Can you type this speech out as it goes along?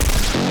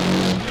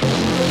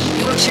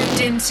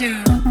tuned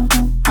into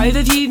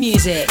Overview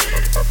Music.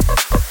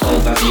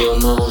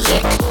 Overview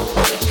Music.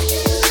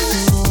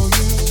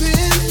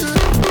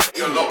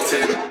 You're locked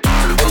in to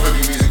the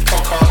Overview Music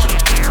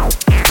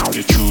podcast.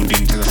 You're tuned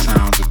into the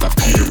sounds of the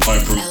Peter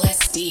Piper.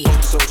 LSD.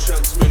 So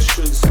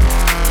transmissions.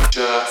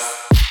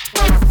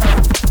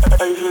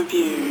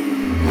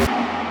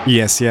 Overview.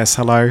 Yes,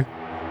 hello.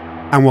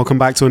 And welcome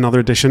back to another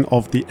edition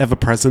of the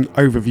ever-present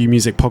Overview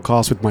Music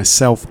podcast with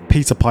myself,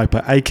 Peter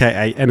Piper,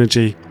 aka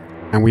Energy.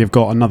 And we have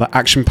got another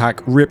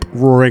action-packed,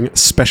 rip-roaring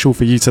special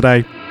for you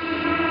today,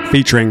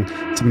 featuring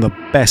some of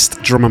the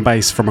best drum and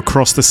bass from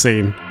across the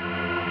scene.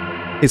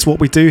 It's what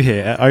we do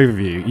here at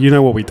Overview. You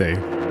know what we do.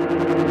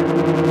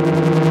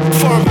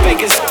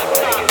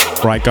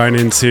 Right, going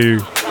into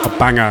a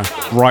banger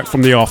right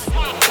from the off.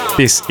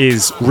 This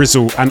is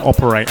Rizzle and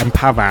Operate and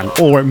Pavan,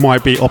 or it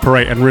might be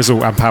Operate and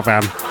Rizzle and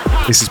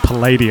Pavan. This is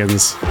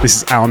Palladians. This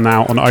is out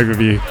now on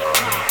Overview,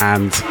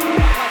 and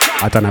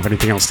I don't have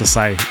anything else to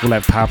say. We'll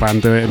let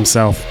Pavan do it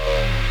himself.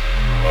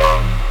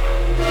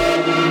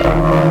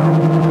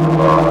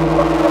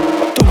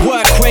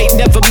 Work rate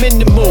never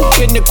minimal,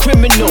 been a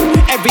criminal.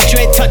 Every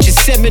dread touch is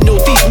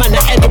seminal, these man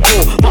are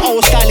edible. My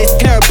old style is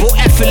terrible,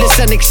 effortless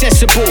and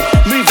accessible.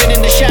 Moving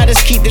in the shadows,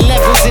 keep the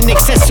levels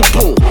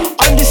inaccessible.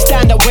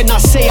 Understand that when I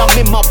say I'm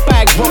in my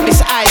bag, rock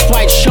this eyes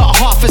wide shut,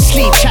 half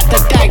asleep, chat the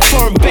dag.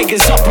 Foreign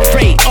beggars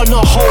operate on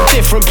a whole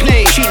different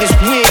plane. Treat this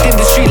weird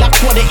industry like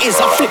what it is,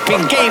 I'm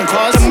flipping game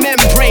cars. The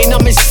membrane,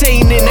 I'm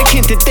insane in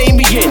akin to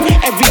Damien.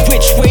 Every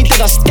which way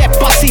that I step,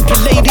 I see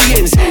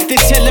Palladians.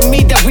 They're telling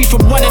me that we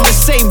from one in the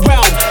same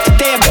realm.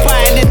 Today I'm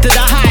buying into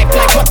the hype,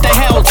 like what the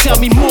hell, tell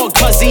me more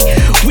cuzzy.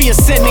 We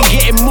ascending,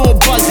 getting more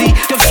buzzy.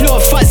 The floor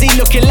fuzzy,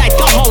 looking like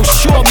the whole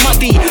shore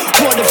muddy.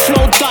 Raw the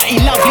flow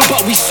dirty, lovely,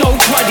 but we so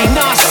cruddy.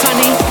 Nah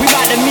sonny, we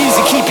write the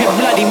music, keep it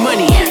bloody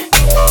money.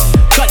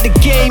 Got the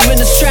game in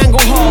a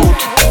stranglehold.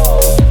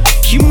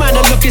 You man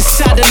are looking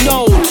sad and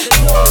old.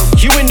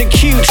 You in the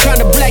queue trying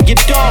to blag your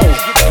dough.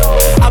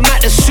 I'm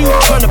at the suit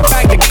trying to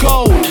bag the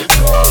gold.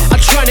 I'm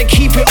trying to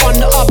keep it on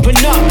the up and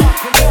up.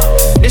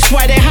 That's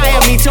why they hire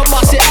me to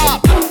bust it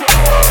up.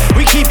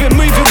 We keep it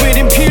moving with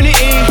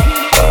impunity.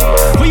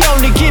 We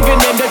only giving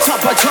them the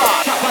top of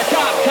top.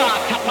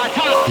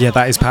 Yeah,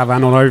 that is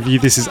Pavan on Overview.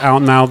 This is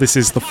out now. This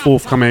is the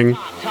forthcoming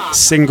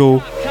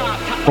single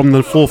from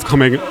the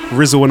forthcoming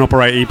Rizzle and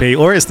Operate EP,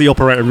 or it's the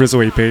Operate and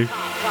Rizzle EP.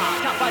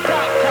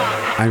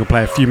 I'm going to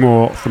play a few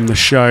more from the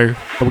show,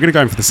 but we're going to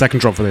go in for the second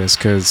drop for this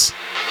because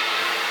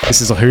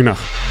this is a hooner.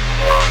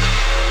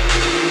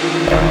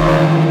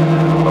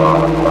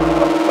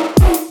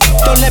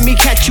 Don't let me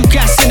catch you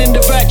gassing in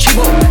the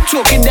virtual.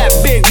 Talking that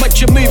big, but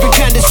you're moving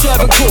kinda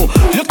cervical.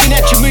 Looking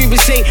at your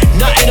movements ain't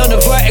nothing on the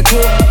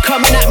vertical.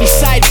 Coming at me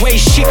sideways,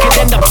 shit could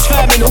end up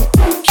terminal.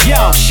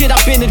 Yo, shit,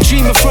 I've been a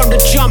dreamer from the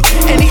jump.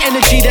 Any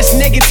energy that's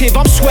negative,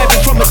 I'm swerving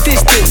from a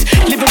distance.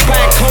 Living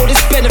back cold is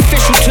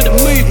beneficial to the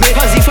movement.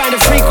 Fuzzy find a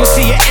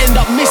frequency, you end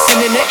up missing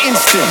in an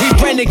instant. We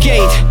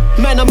renegade,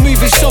 man, I'm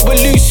moving so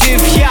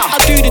elusive. Yeah, I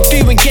do the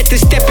do and get the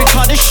stepping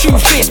car, the shoe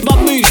fits. My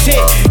move's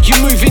it,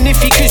 you're moving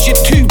iffy cause you're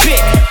too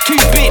big.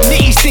 Too big,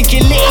 nitties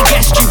thinking litty,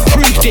 guess you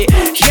proved it.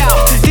 Yeah,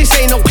 this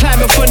ain't no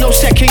climbing for no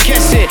second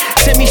guessing.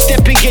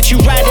 Semi-stepping, get you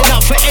riding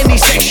up for any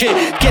section.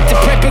 Get the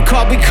prepping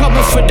car, we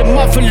coming for the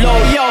muffalo.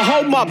 Yo,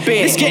 hold my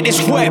beer, let's get this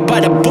work by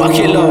the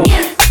bucket load.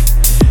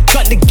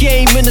 Got the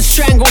game in a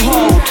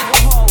stranglehold.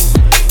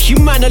 You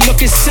man are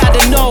looking sad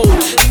and old.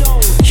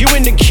 You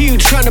in the queue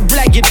trying to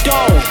blag your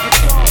dough.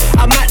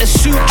 I'm at the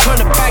suit trying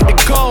to bag the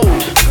gold.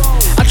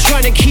 I'm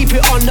trying to keep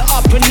it on the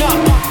up and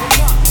up.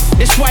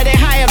 That's why they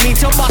hire me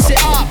to bust it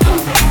up.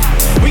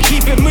 We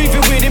keep it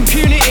moving with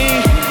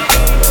impunity.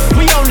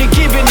 We only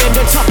giving them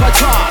the top of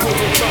top.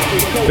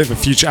 Bit of a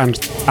future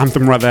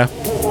anthem right there.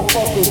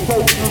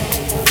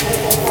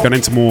 Going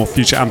into more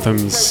future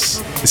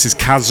anthems. This is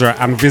Kazra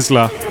and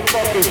Vizsla.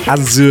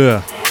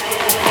 Azure.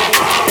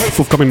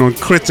 Forthcoming on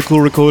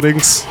Critical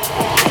Recordings.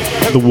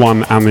 The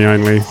one and the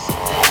only.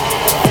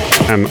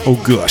 And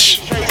oh gosh.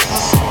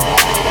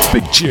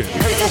 Big tune.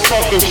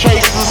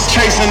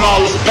 Chasing all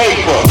this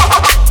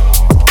paper.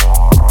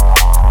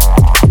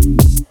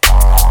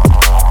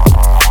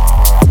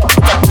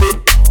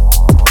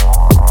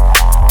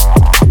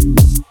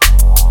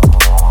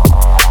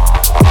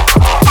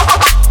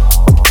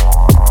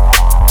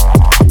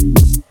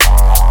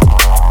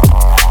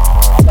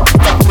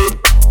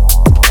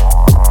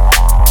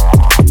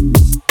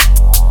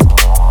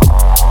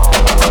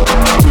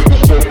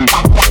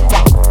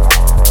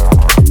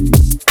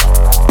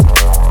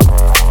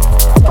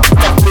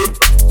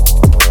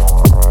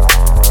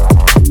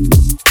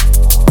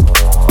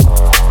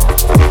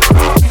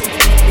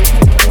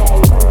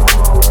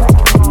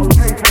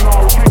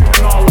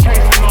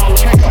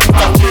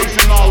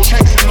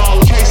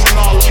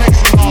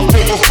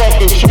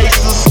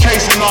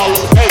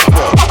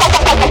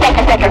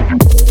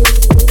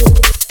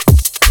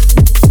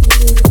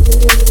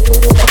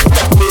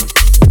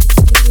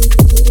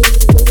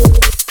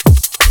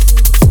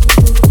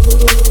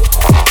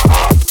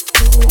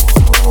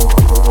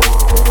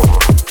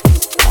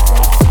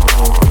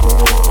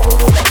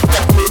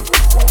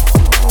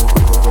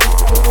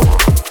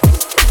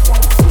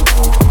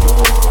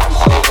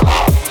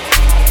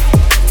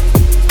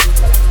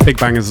 Big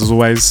bangers as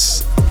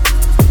always.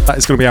 That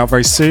is going to be out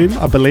very soon,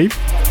 I believe.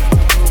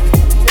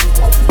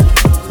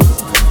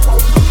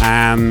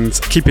 And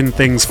keeping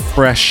things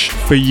fresh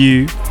for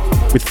you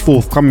with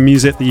forthcoming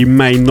music that you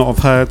may not have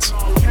heard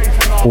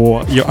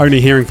or you're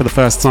only hearing for the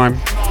first time.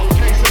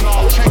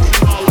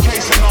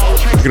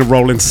 We're going to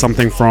roll into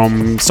something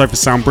from Sofa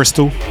Sound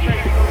Bristol.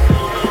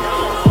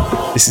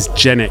 This is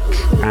Genic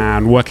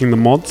and Working the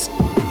Mods.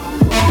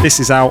 This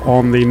is out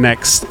on the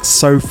next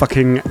So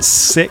Fucking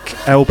Sick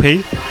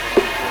LP.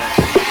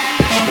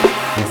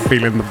 I'm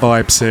feeling the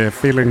vibes here,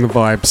 feeling the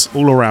vibes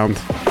all around.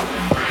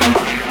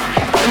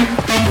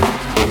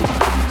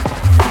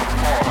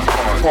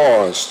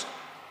 Pause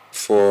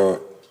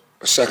for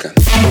a second.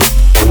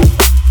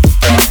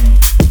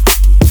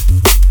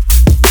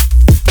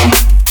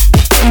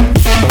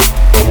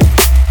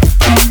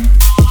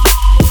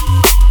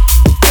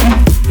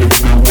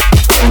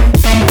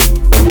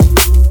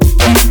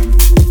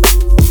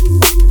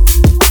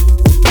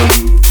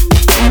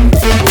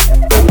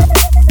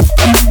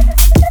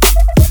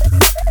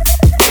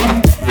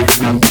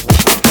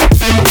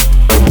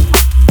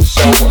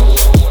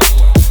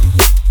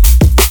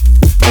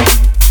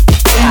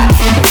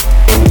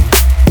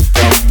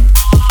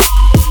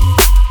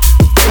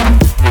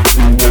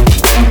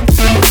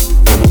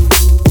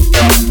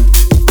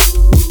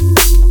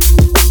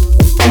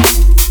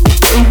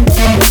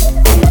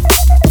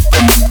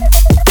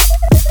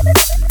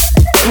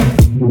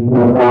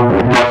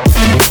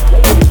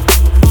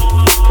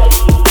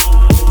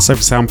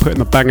 Sofa Sound putting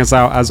the bangers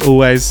out as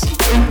always.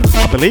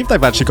 I believe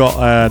they've actually got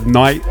a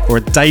night or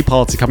a day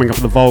party coming up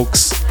at the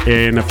Volks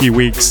in a few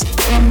weeks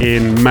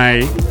in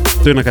May.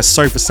 Doing like a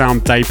Sofa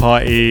Sound day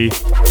party,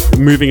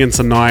 moving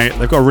into night.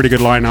 They've got a really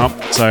good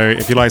lineup. So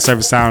if you like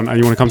Sofa Sound and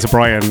you want to come to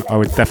Brighton, I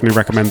would definitely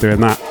recommend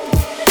doing that.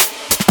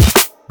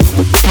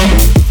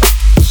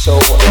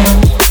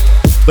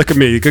 Look at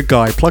me, good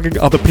guy, plugging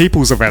other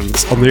people's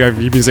events on the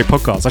Overview Music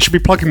podcast. I should be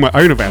plugging my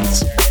own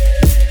events.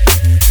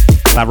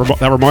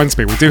 That reminds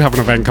me, we do have an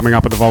event coming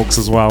up at the Volks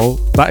as well.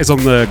 That is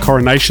on the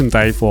coronation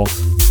day for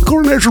the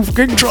coronation of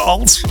King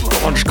Charles.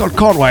 Oh, I just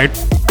can't wait.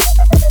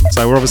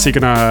 So we're obviously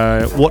going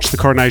to watch the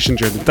coronation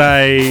during the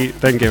day,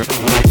 then get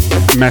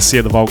messy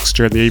at the Volks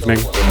during the evening.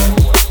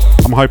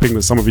 I'm hoping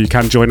that some of you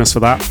can join us for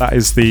that. That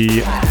is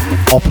the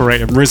Operate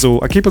and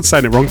Rizzle. I keep on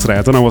saying it wrong today.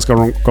 I don't know what's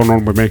gone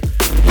on with me.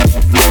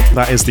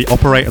 That is the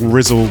Operate and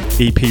Rizzle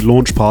EP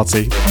launch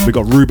party. We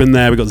got Ruben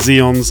there, we got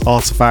Zeons,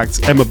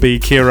 Artifact, Emma B,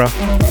 Kira,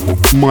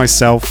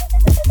 myself.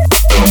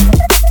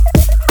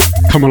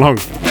 Come along.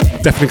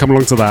 Definitely come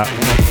along to that.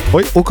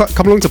 Or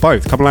come along to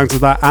both. Come along to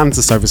that and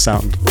to Sofa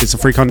Sound. It's a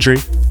free country.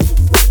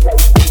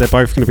 They're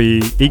both going to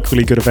be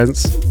equally good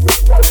events.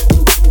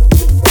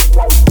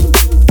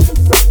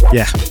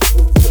 Yeah.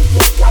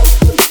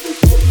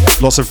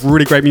 Lots of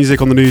really great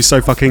music on the new So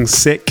Fucking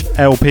Sick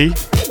LP.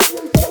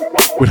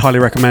 Would highly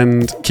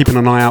recommend keeping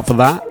an eye out for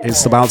that.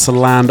 It's about to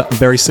land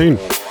very soon.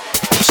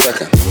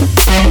 Second.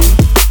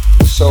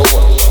 So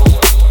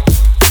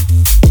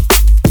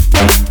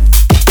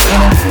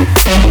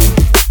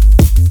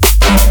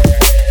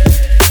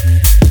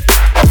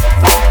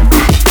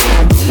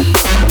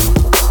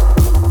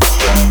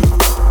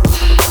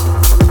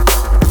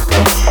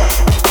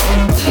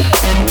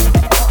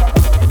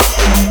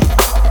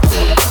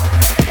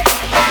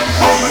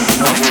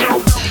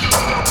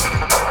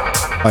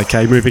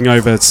Okay, moving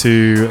over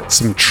to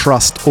some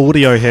Trust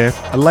Audio here,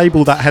 a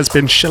label that has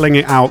been shelling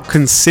it out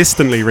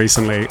consistently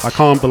recently. I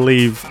can't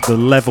believe the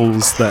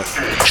levels that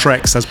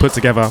Trex has put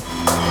together.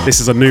 This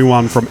is a new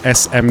one from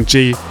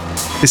SMG.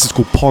 This is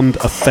called Pond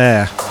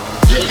Affair.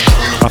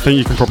 I think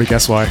you can probably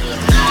guess why.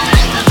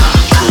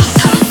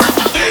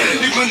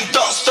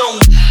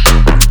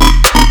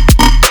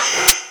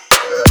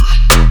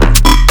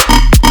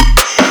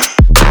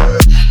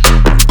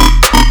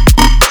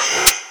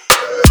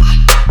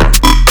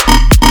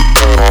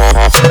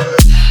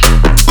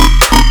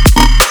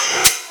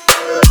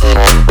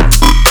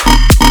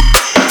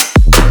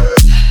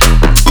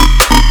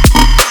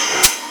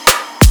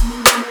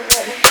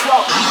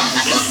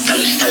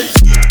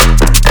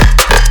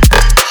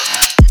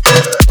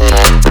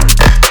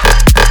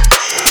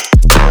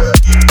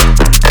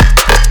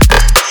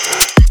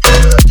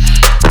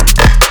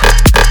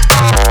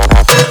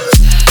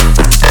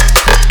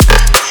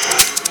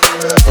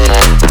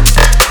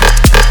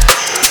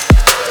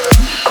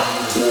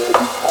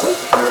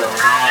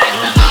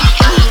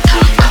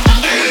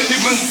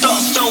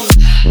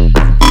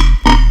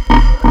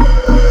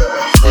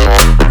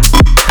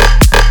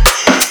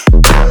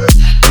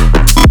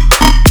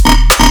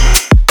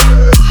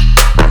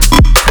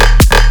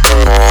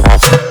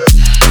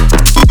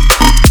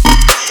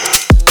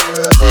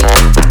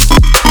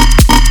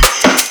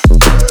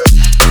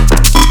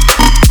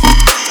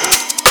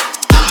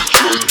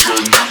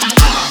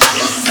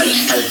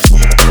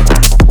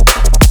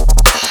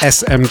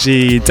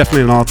 SMG,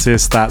 definitely an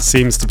artist that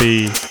seems to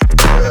be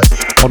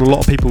on a lot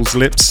of people's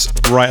lips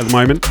right at the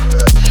moment.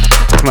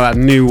 Kind of that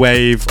new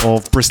wave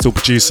of Bristol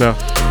producer,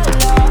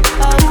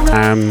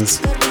 and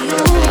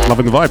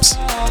loving the vibes.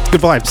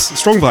 Good vibes,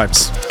 strong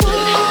vibes.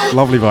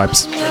 Lovely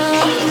vibes.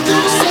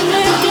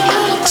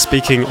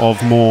 Speaking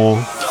of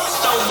more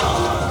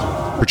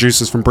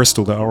producers from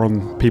Bristol that are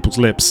on people's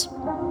lips,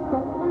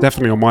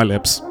 definitely on my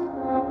lips.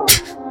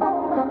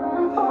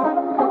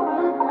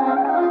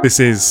 This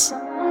is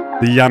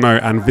the Yano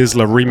and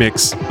Vizsla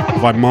remix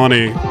of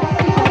Imani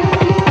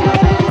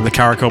and the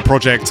Caracal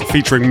Project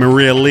featuring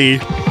Maria Lee,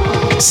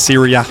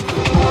 Syria.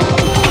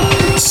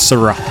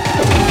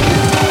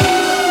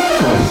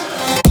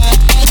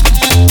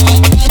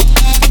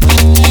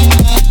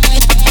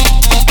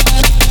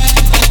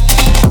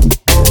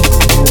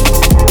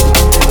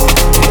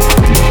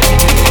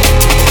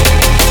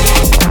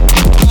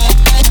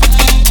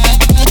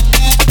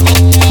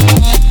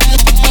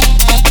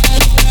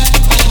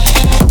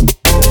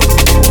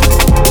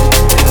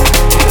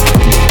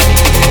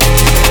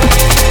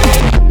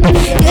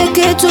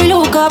 Estoy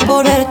loca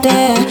por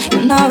verte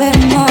una vez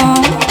más.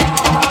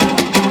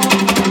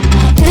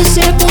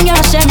 Ese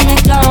puñal se me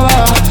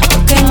clava,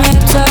 que me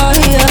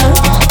traía.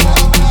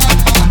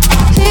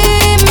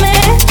 Dime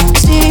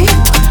si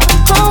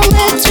aún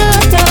me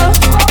extrañas.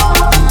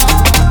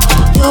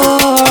 Yo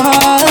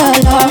ojalá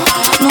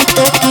no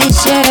te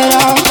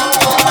quisiera.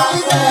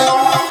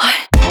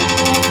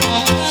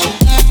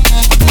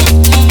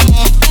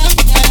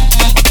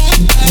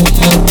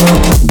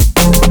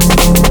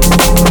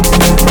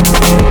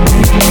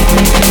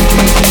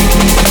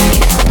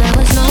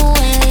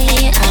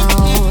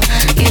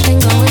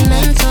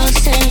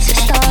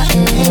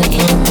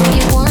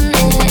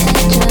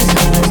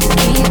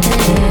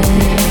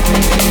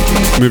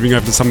 Moving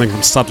over to something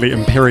from Studley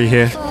and Piri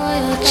here.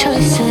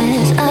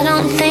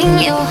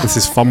 This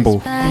is Fumble.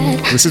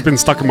 This has been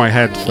stuck in my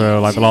head for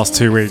like the last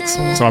 2 weeks,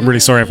 so I'm really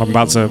sorry if I'm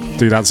about to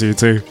do that to you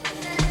too.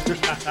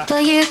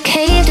 But you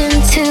caved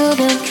into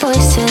the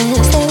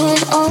voices that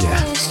would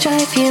always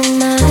drive you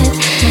mad.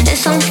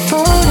 It's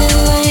unfolding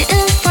right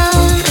in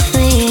front of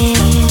me.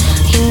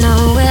 You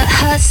know it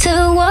hurts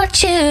to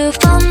watch you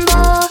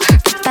fumble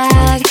the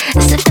bag,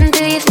 slipping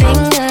through your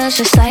fingers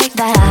just like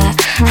that.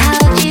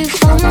 How'd you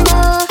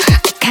fumble?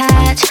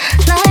 Catch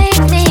like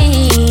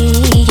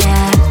me,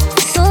 yeah.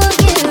 So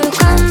you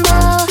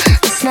crumble,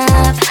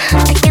 snap,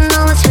 picking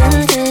all the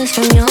splinters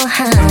from your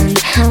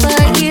hand.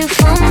 But you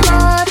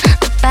fumbled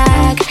the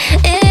bag,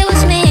 it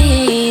was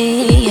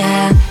me,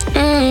 yeah.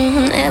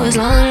 It was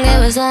long,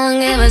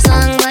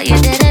 but you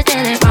did it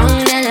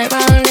wrong,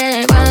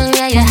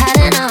 yeah, you had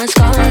it, now it's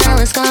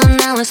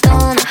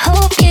gone, I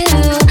hope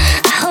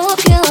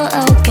you're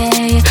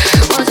okay.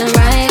 Wasn't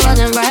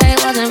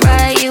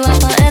right, you were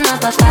putting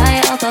up a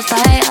fight,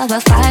 out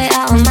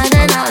of mind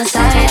and out of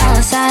sight.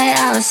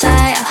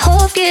 I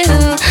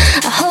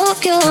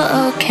hope you're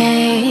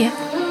okay.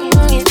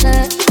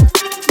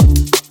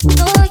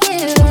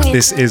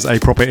 This is a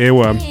proper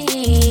earworm.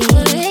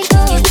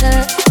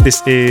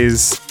 This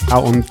is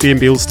out on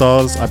D&B All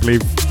Stars, I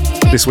believe,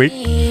 this week.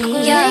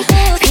 Yeah,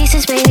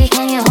 pieces, baby,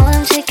 can you hold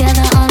them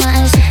together all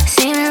night?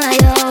 Seeming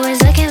like you're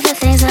always looking for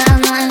things that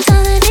I'm not.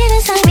 Something deep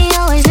inside me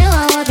always knew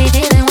I would be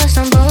dealing with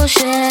some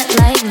bullshit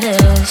like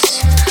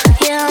this.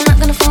 Yeah, I'm not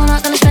gonna fall,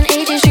 not gonna spend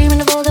ages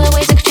dreaming of all the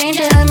ways I could change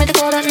it. I made the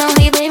call that now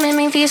you're blaming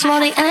me for your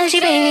small energy,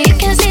 baby. You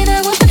can see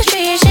the wood for the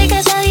tree, shake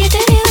us how you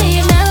do you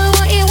leave. Never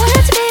what you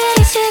wanted to be,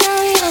 you know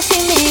you don't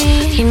see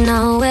me. You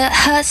know it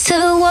hurts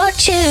to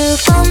watch you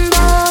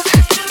fumble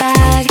the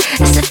bag,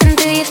 slipping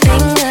through your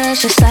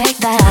fingers just like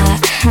that.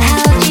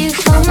 How'd you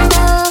fumble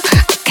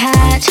the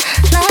catch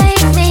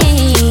like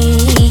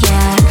me,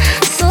 yeah.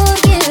 So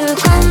you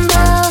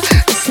crumble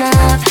the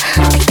snap,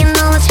 picking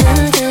all the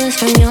splinters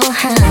from your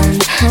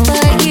hand.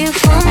 But you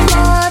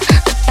fumbled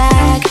the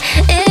bag,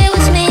 it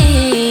was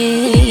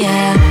me,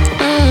 yeah.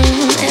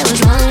 It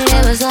was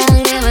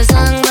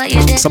long, but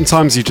you did.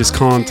 Sometimes you just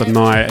can't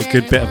deny a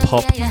good bit of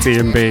pop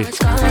D&B.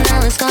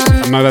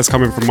 I know that's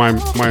coming from my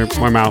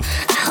mouth.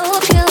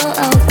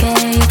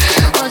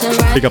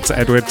 Big up to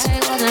Edward.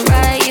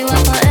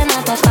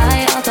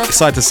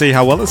 Excited to see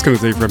how well it's going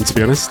to do for him, to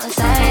be honest.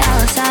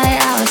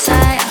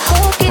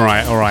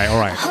 Alright.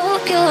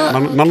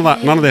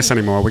 None of this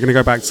anymore. We're going to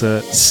go back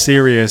to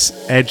serious,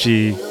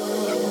 edgy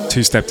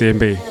two-step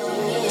D&B.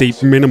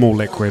 Deep, minimal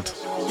liquid.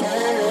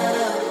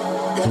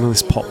 None of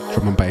this pop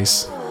drum and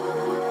bass.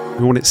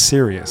 We want it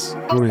serious.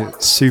 We want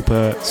it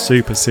super,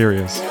 super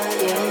serious.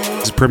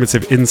 It's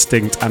Primitive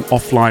Instinct and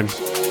Offline.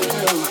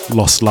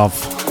 Lost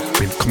Love. I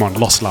mean, come on,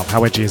 Lost Love.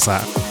 How edgy is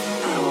that?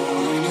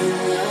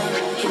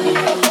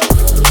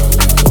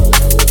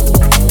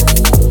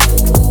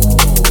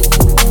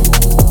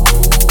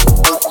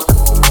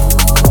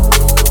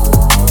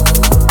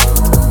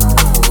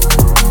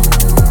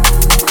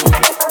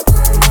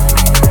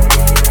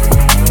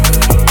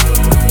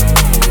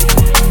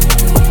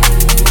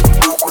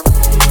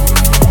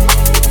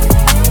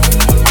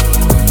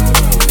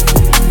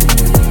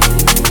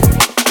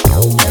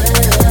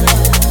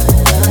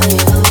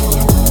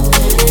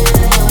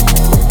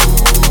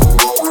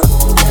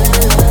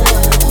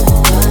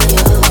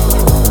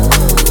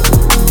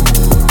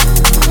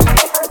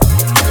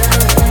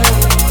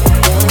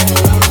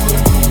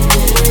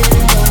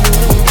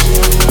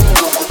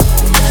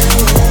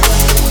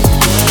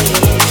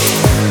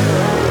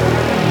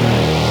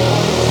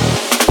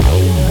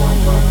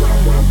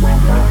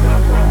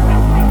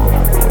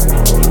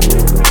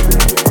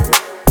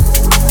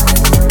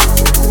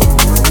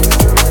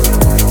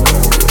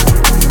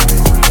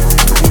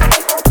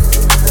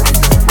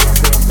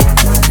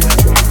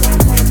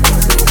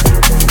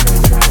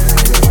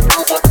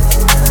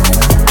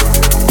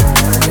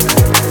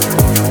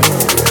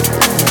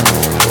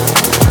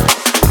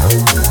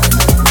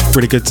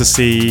 Really good to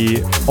see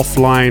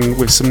Offline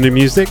with some new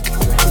music.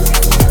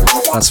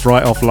 That's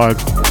right, Offline.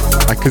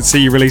 I could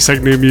see you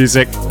releasing new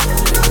music.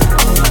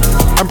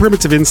 And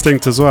Primitive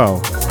Instinct as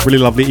well. Really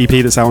lovely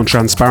EP that's out on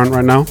Transparent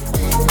right now.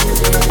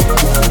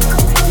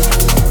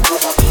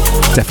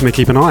 Definitely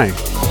keep an eye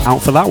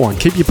out for that one.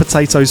 Keep your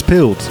potatoes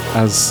peeled,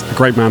 as a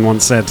great man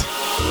once said.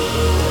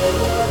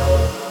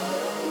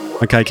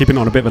 Okay, keeping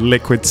on a bit of a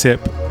liquid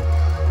tip.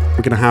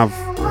 We're going to have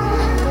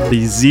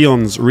the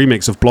Xeon's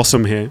remix of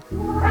Blossom here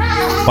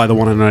by the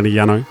one and only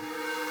Yano.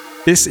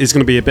 This is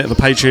going to be a bit of a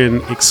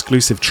Patreon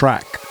exclusive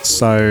track,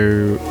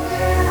 so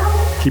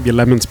keep your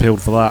lemons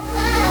peeled for that.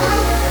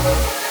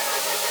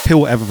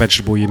 Peel whatever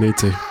vegetable you need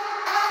to.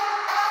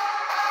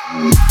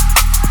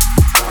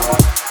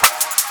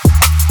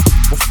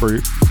 Or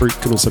fruit. Fruit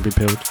can also be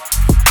peeled.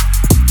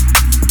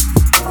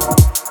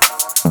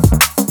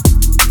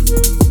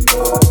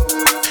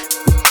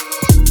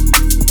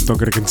 I'm not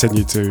going to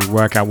continue to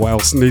work out what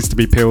else needs to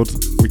be peeled.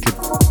 We could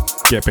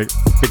get a bit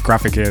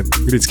graphic here.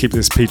 We need to keep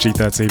this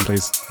PG-13,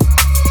 please.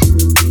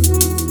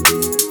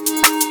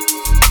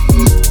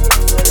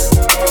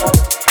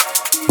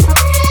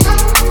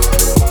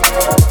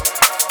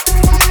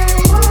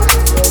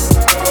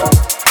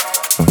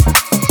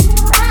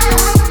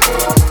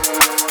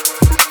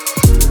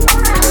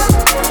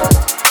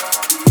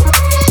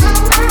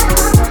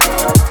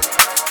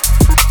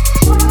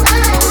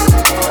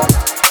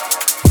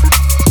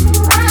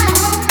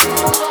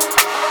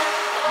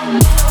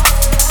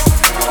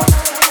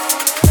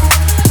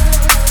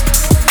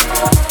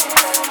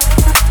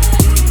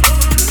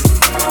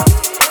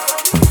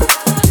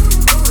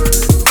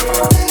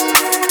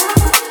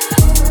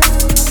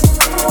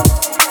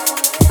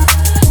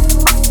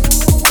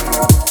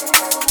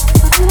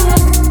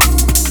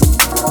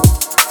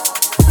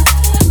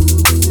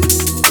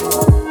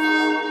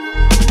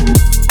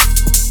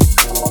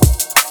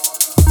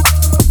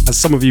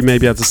 Some of you may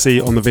be able to see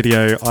on the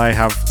video, I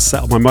have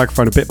set up my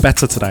microphone a bit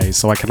better today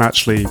so I can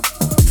actually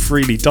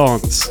freely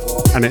dance,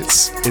 and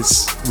it's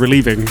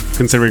relieving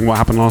considering what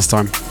happened last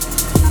time.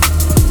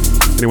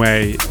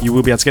 Anyway, you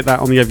will be able to get that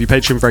on the Overview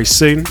Patreon very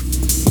soon.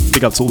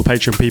 Big up to all the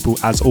Patreon people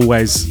as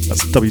always.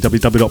 That's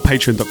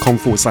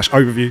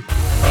www.patreon.com/overview.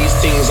 These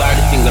things are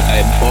the things that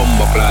I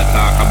bumbuckler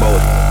talk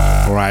about.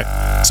 Alright,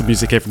 some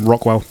music here from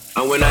Rockwell.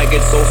 And when I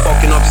get so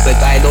fucking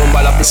upset, I don't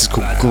bother. This is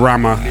called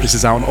Grammar. This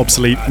is out on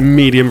Obsolete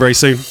Medium very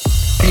soon.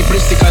 People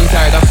sick and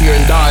tired of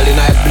hearing darling,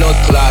 I blood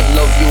clot,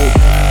 love you.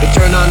 You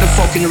turn on the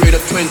fucking radio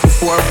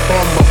 24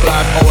 bomber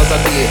clot hours a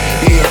day.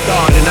 You hear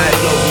darling, I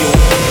love you.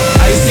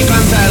 I sick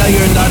and tired of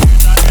hearing that.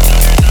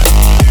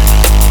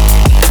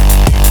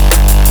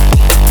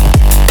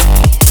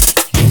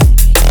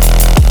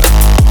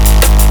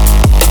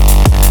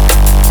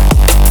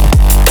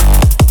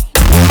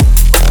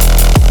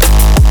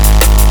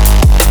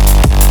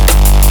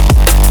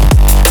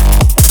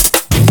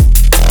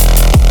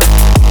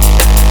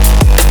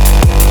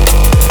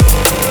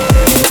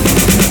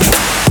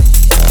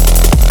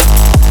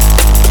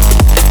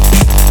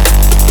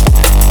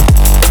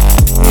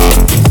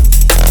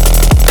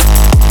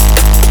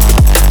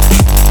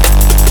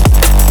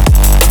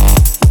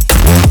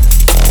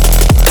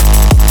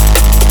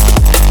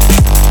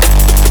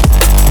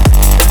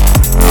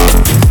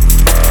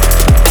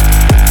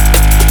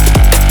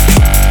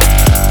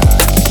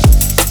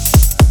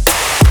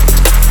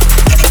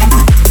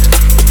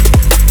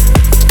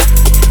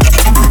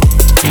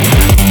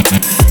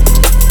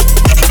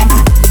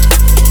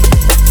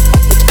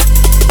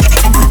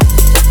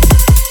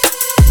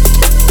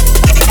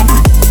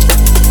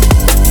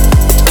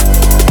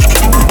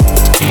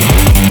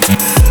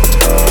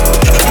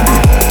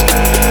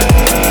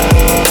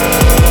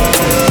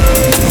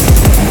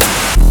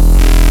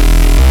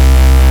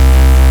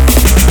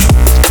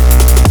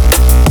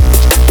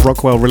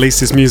 Rockwell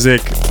releases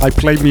music, I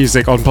play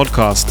music on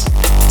podcast.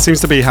 Seems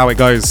to be how it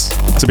goes,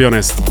 to be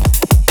honest.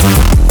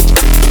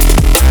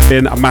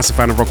 Been a massive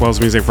fan of Rockwell's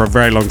music for a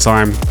very long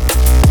time,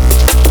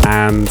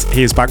 and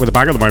he is back with a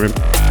bang at the moment.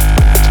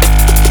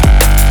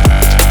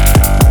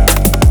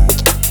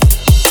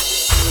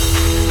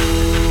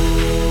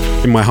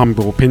 In my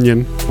humble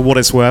opinion, for what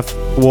it's worth,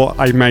 what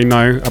I may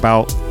know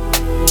about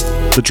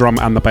the drum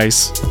and the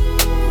bass.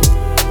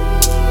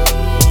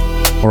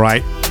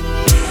 Alright,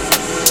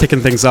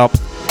 picking things up,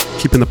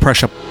 keeping the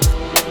pressure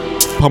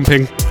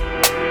pumping.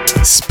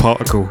 This is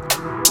Particle.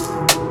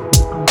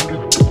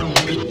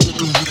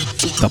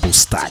 Double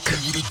stack.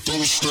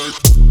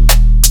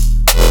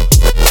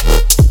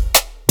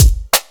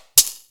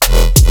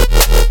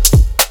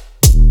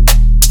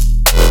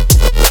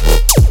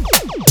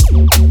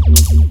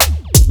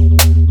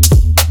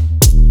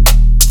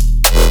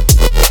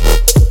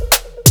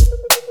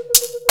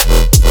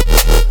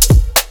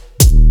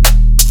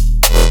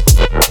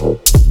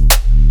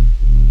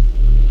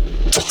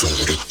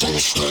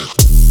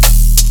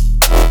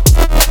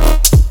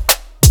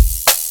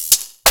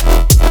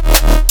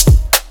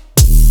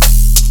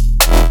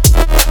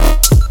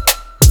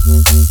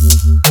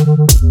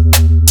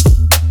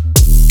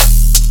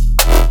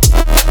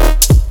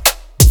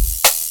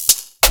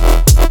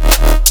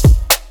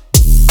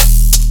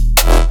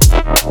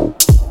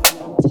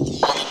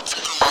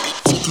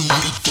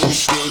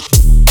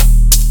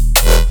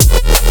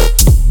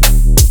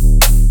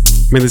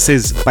 I mean, this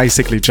is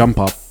basically jump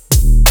up.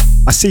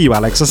 I see you,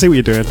 Alex. I see what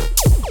you're doing.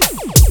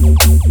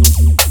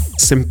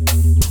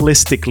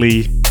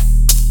 Simplistically,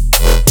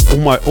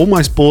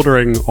 almost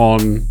bordering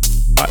on.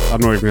 I'm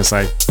not even gonna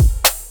say.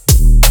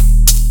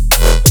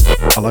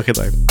 I like it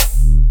though.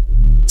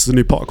 This is a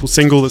new Particle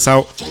single that's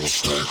out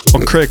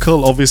on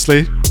Critical,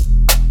 obviously.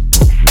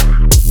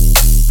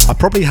 I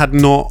probably had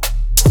not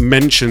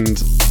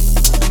mentioned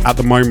at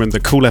the moment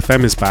that Cool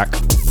FM is back.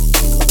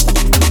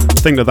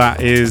 I think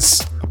that is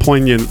a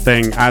poignant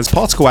thing, as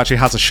Particle actually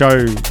has a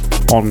show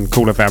on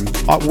Cool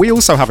FM. We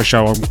also have a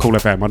show on Cool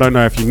FM. I don't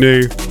know if you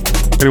knew.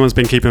 If anyone's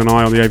been keeping an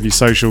eye on the Overview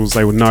socials,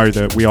 they will know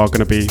that we are going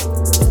to be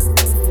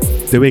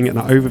doing an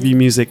Overview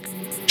music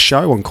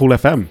show on Cool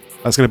FM.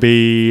 That's going to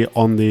be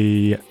on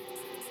the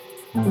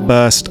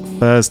first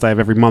Thursday of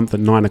every month at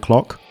 9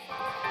 o'clock.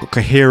 Got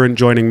Coherent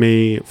joining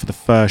me for the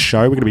first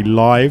show. We're going to be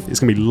live. It's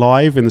going to be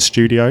live in the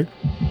studio,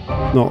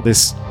 not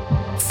this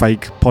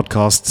fake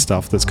podcast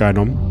stuff that's going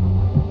on.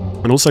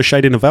 And also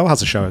Shady Novelle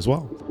has a show as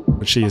well,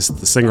 and she is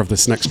the singer of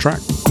this next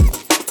track.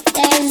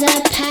 There's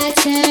a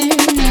pattern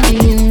of the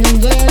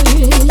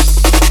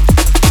universe.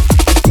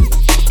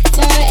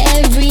 For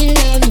every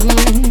loved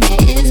one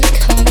there is a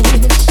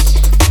curse.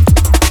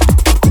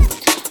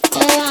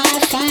 Oh, I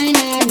find I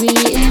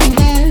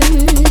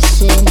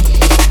reimburse it.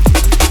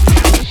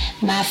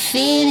 My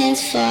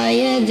feelings for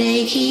you,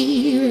 they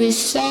keep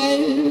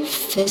resurfacing.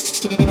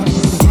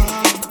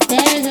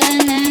 There's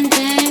an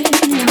anthem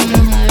in my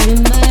heart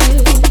immersed.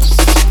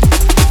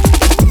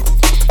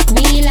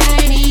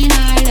 Relighting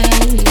our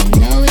love, you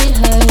know it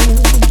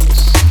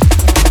hurts.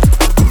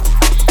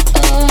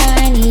 Oh,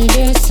 I need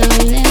your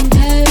soul in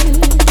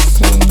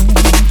person.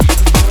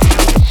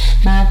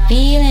 My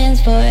feelings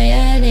for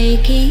you, they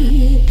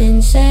keep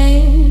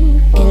encircling.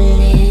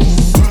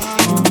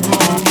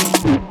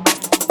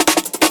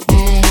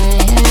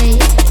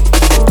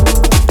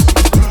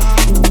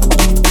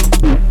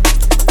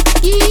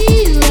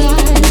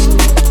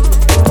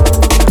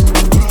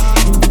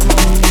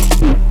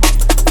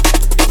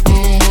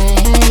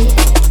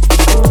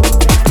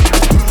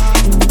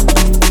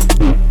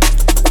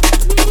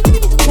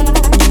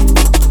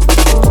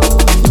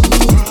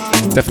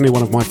 Definitely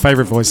one of my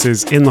favourite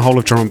voices in the whole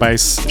of drum and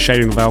bass,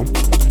 Shady Novelle.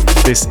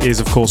 This is,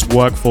 of course,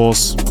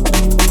 Workforce.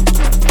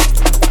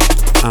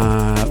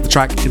 The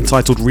track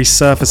entitled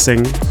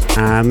Resurfacing,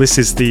 and this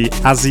is the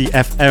Azzy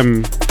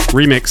FM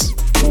remix.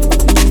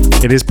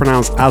 It is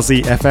pronounced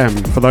Azzy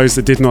FM, for those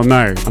that did not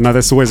know. I know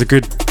there's always a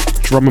good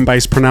drum and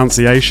bass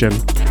pronunciation.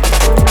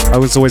 I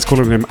was always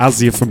calling him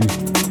Azzy FM.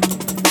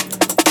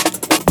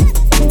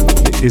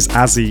 It is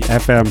Azzy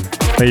FM.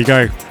 There you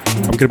go.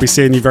 I'm going to be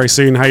seeing you very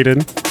soon,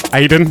 Hayden.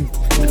 Aiden?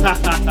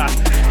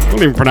 I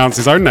don't even pronounce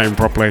his own name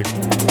properly.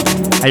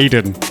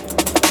 Aiden.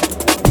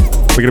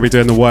 We're going to be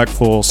doing the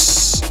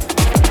Workforce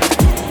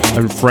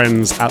and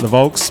friends at the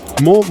Volks.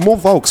 More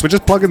Volks. We're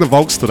just plugging the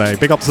Volks today.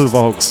 Big up to the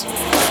Volks.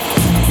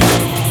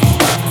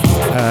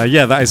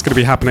 Yeah, that is going to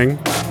be happening.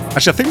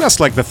 Actually, I think that's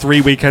like the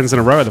 3 weekends in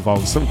a row at the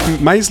Volks.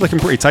 May's looking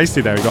pretty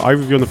tasty there. We've got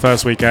Overview on the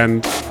first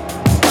weekend,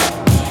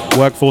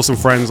 Workforce and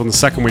friends on the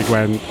second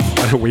weekend,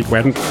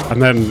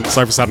 and then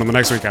Sofa Sad on the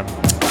next weekend.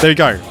 There you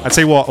go. I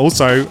tell you what,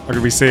 also, I'm going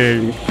to be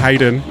seeing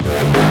Hayden,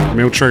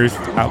 Real Truth,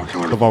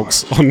 at the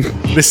Volks on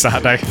this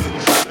Saturday.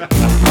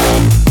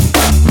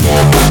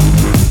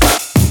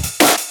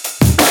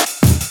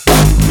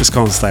 Just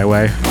can't stay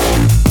away.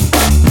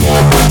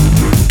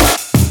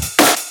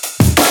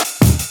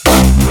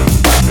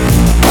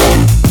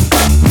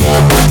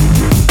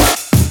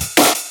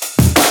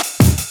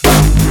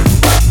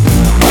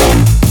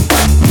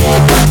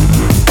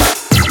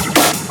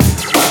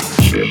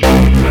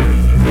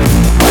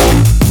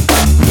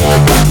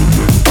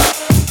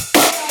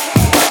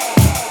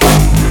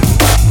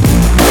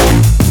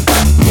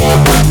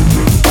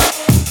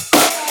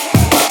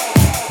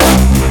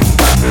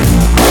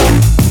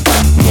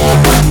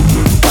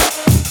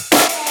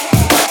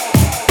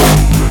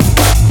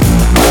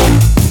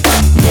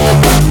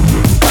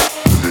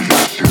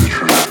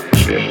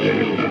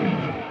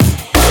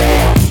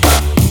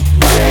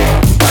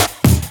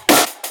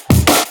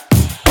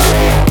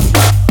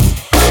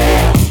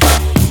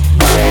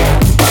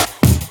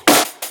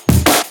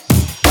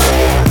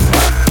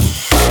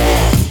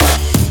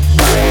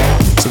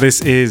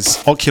 This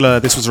is Ocular.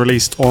 This was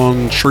released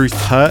on Truth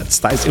Hurts.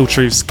 That is Ill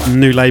Truth's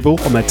new label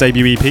on their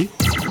debut EP.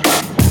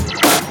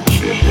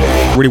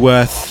 Really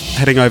worth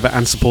heading over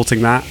and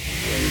supporting that.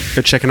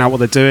 Go checking out what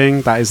they're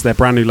doing. That is their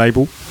brand new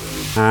label.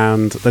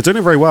 And they're doing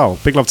it very well.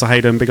 Big love to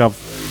Hayden. Big love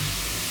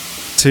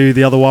to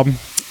the other one.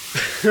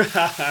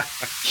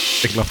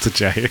 Big love to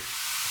Jay.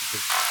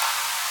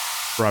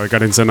 Right, we're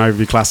going into an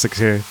overview classic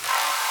here.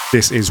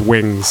 This is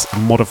Wings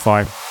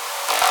Modify.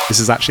 This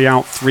is actually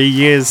out 3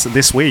 years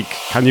this week.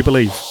 Can you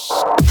believe?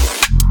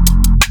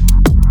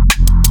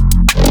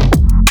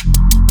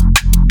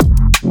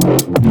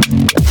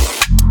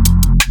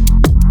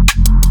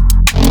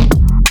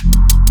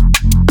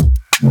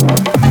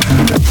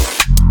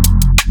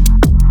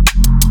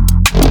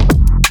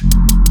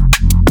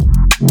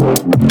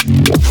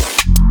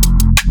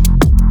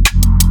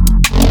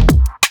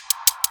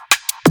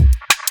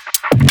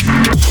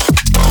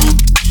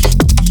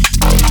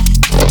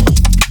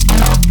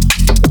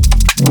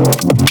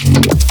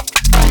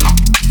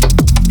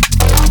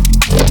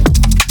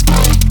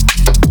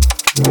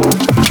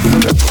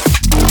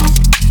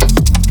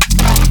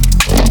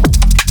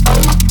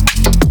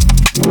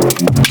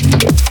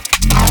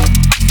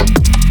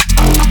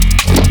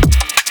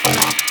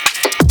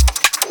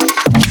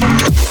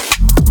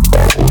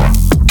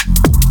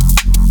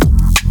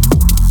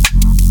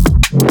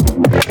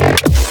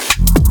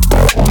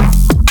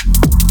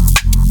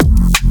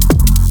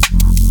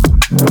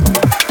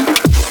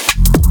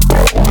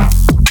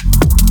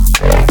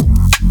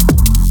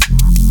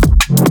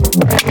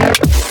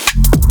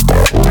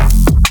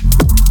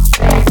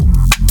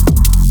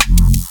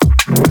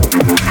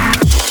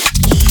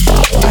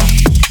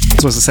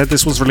 So as I said,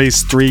 this was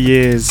released 3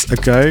 years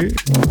ago.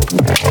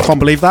 Can't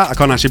believe that. I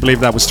can't actually believe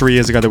that was 3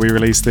 years ago that we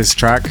released this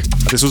track.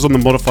 This was on the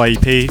Modify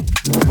EP.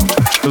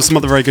 There was some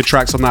other very good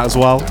tracks on that as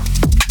well.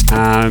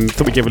 And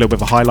thought we'd give a little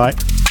bit of a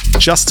highlight.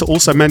 Just to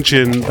also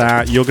mention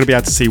that you're going to be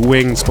able to see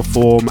Wings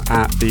perform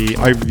at the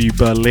Overview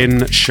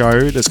Berlin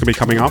show that's going to be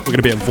coming up. We're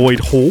going to be at Void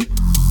Hall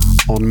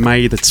on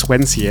May the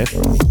 20th.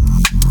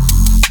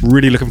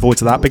 Really looking forward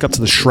to that. Big up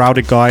to the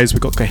Shrouded guys.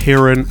 We've got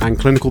Coherent and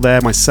Clinical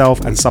there,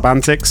 myself and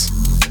Subantics.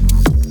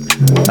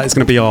 That is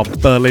going to be our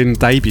Berlin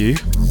debut.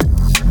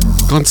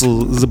 Gone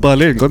to the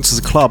Berlin, gone to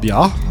the club,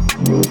 yeah?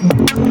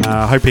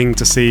 Hoping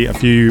to see a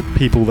few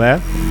people there.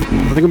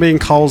 I think I'll be in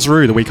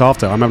Karlsruhe the week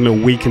after. I'm having a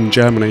little week in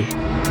Germany.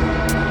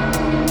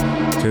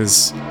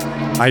 Because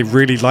I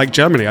really like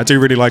Germany. I do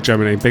really like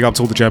Germany. Big up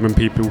to all the German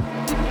people.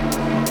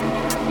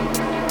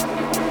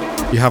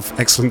 You have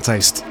excellent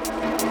taste.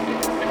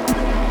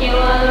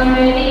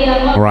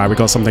 Alright, we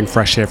got something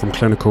fresh here from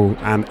Clinical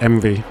and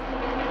Envy.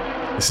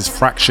 This is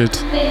Fractured.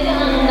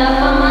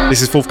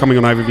 This is forthcoming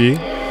on Overview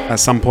at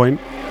some point.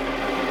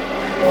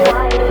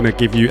 I'm going to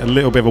give you a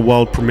little bit of a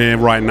world premiere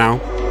right now.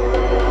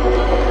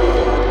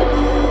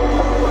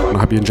 And I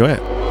hope you enjoy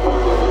it.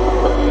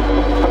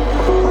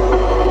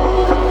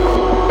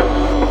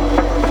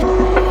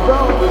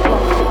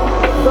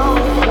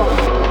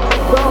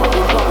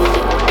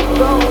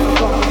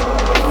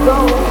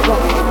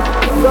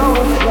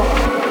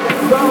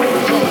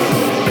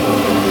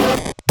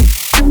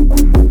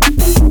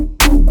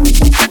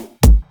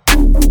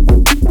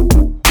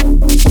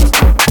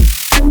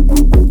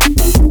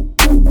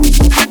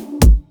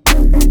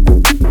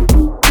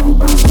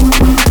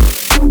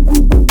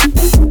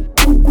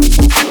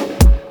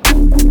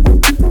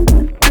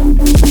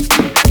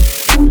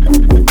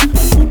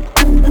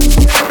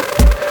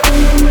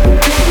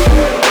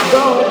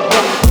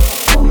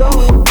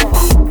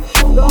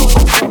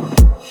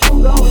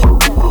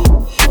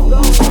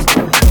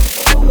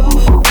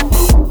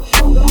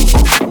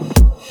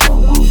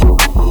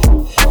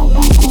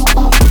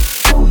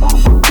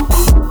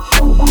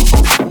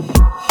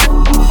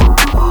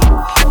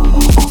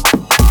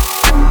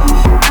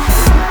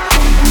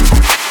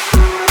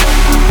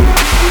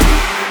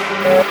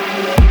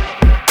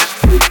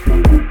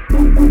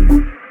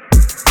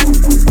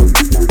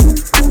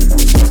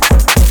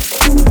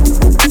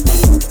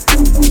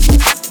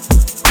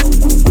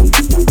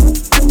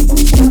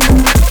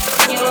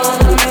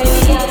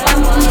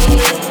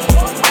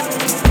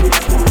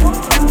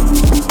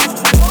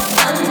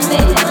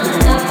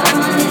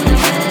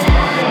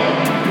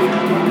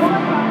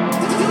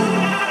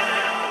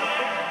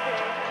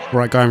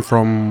 Right, going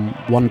from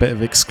one bit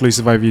of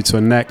exclusive overview to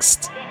a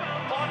next.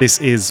 This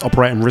is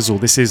Operating Rizzle.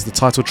 This is the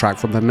title track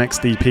from the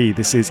next EP.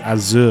 This is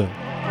Azure.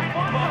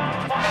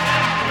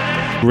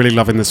 Really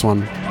loving this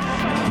one.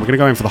 We're going to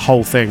go in for the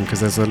whole thing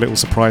because there's a little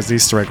surprise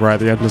Easter egg right at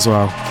the end as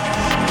well.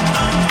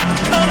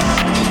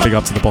 Big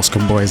up to the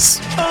Boscombe boys.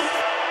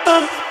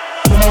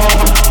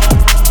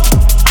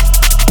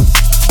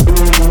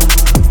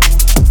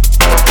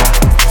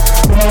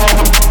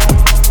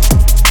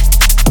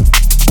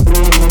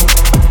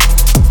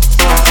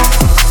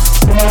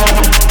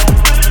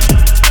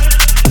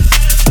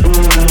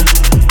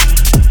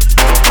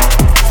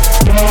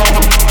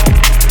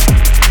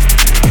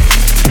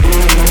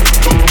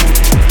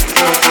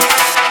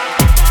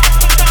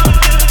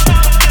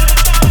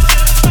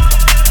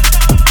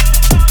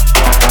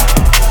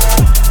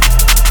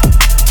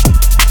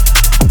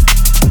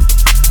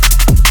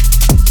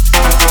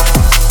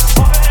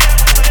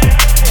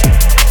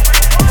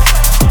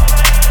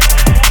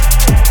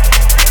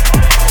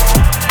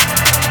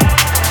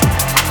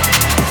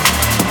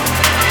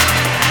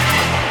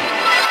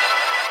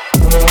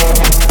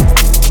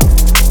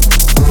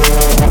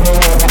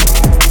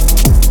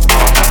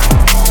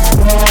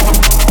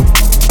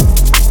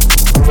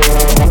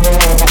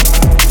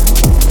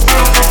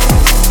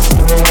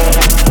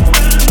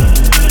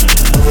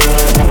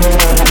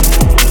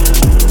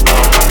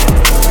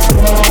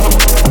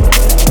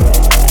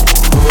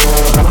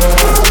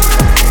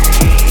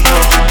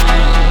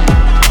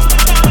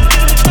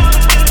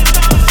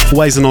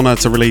 Always an honour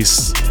to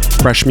release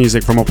fresh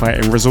music from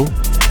Operating Rizzle.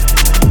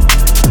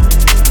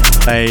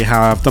 They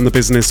have done the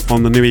business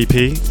on the new EP.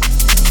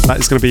 That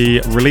is going to be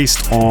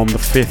released on the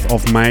 5th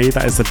of May.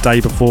 That is the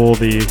day before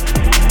the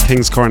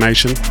King's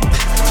coronation.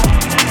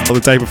 Or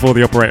the day before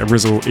the Operating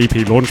Rizzle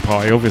EP launch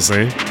party,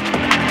 obviously.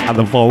 At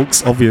the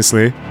Volks,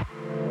 obviously.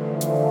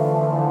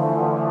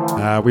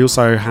 We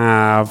also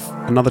have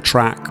another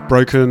track,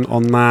 Broken,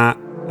 on that,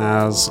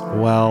 as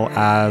well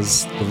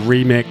as the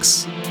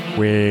remix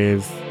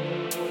with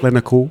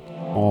Clinical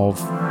of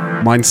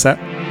Mindset.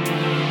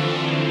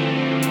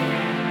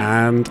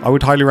 And I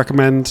would highly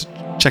recommend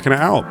checking it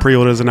out.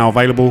 Pre-orders are now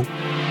available.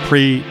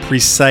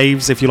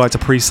 Pre-saves, if you like to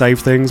pre-save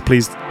things,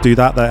 please do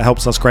that. That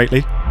helps us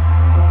greatly.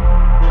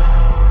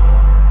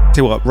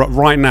 Tell you what,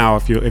 right now,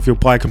 if you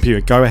buy a computer,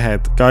 go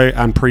ahead, go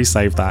and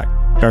pre-save that.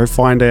 Go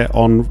find it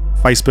on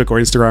Facebook or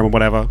Instagram or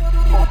whatever.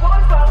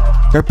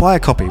 Go buy a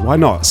copy. Why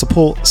not?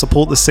 Support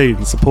the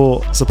scene.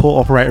 Support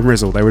Operator and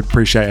Rizzle. They would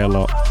appreciate it a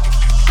lot.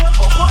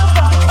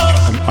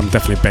 I'm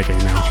definitely begging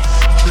now.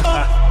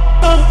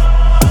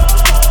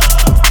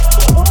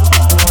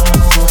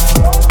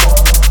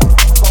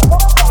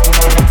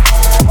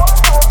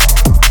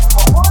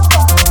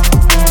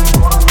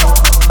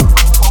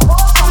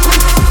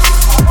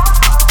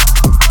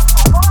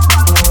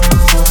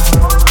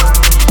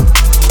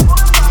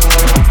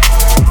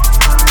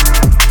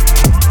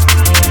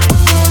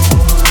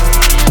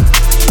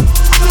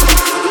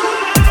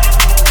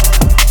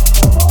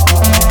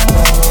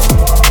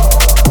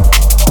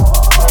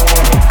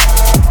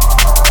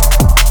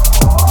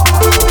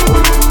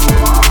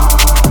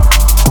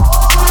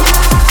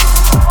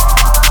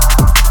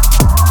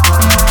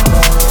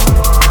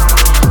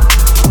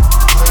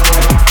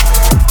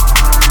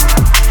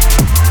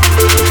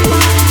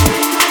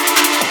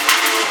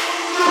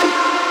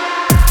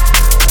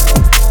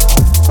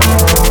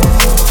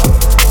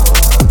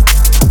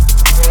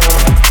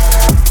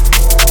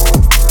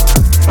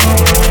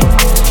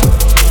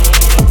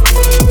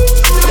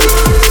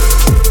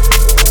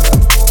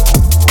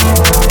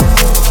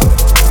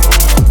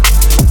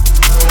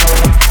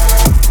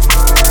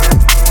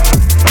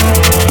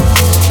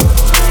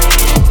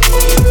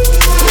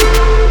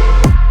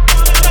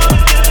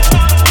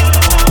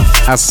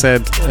 As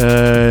said,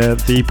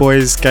 the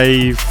boys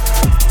gave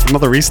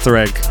another Easter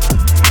egg.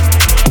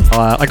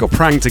 I got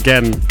pranked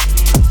again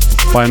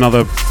by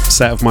another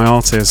set of my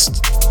artists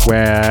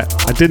where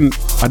I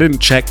didn't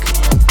check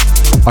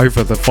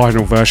over the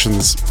final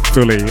versions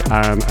fully,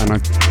 and I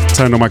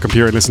turned on my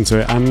computer and listened to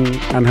it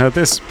and heard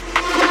this.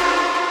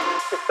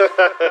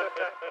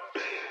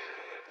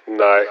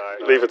 No,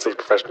 leave it to the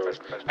professionals.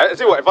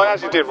 See what, if I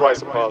actually did write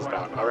some bars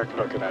down, I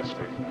reckon I could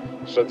actually.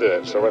 Should I do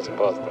it? Should I write some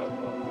bars down?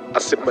 I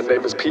said my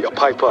name is Peter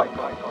Piper.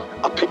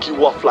 I'll pick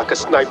you off like a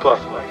sniper.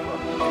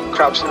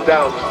 Crouching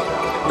down,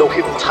 no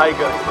hidden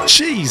tiger.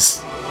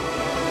 Jeez.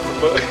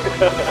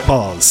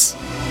 Bars.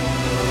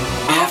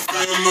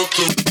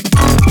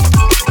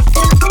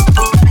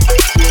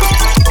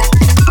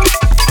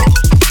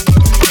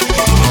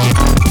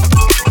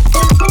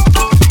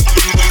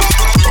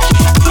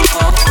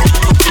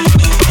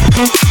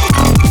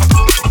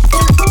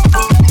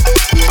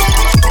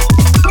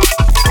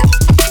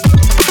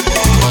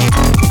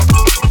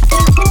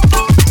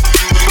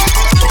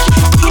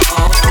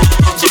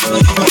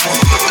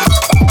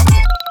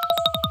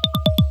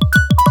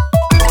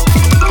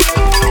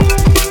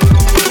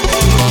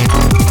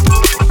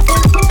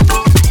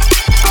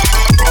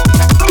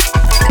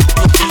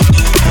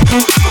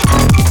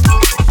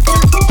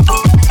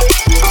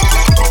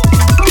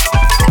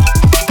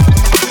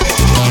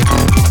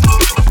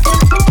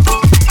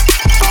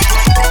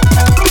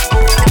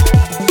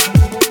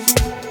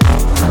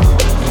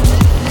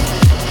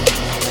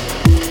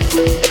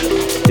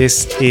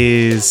 This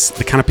is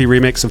the Canopy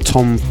remix of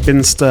Tom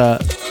Finster,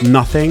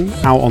 Nothing,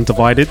 out on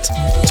Divided.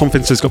 Tom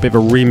Finster's got a bit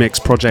of a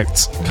remix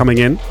project coming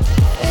in,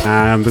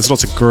 and there's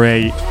lots of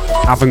great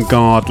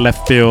avant-garde,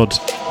 left field,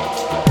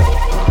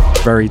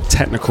 very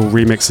technical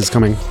remixes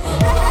coming.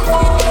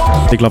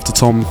 Big love to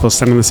Tom for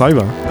sending this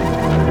over.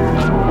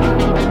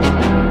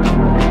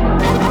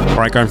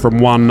 Alright, going from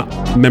one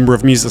member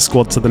of Music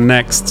Squad to the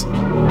next.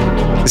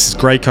 This is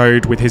Grey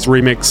Code with his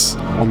remix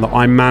on the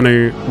I'm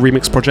Manu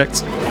remix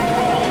project.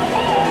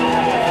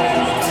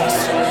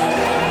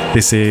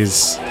 This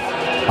is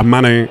a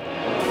Manu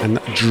and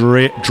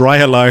Dry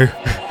Hello.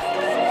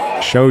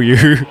 Show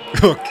you.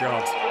 Oh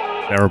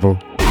god. Terrible.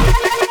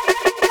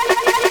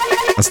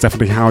 That's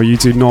definitely how you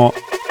do not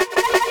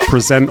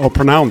present or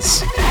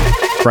pronounce.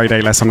 Grade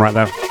A lesson right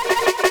there.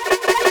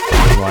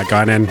 Right,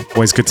 going in.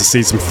 Always good to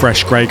see some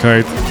fresh Grey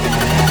Code.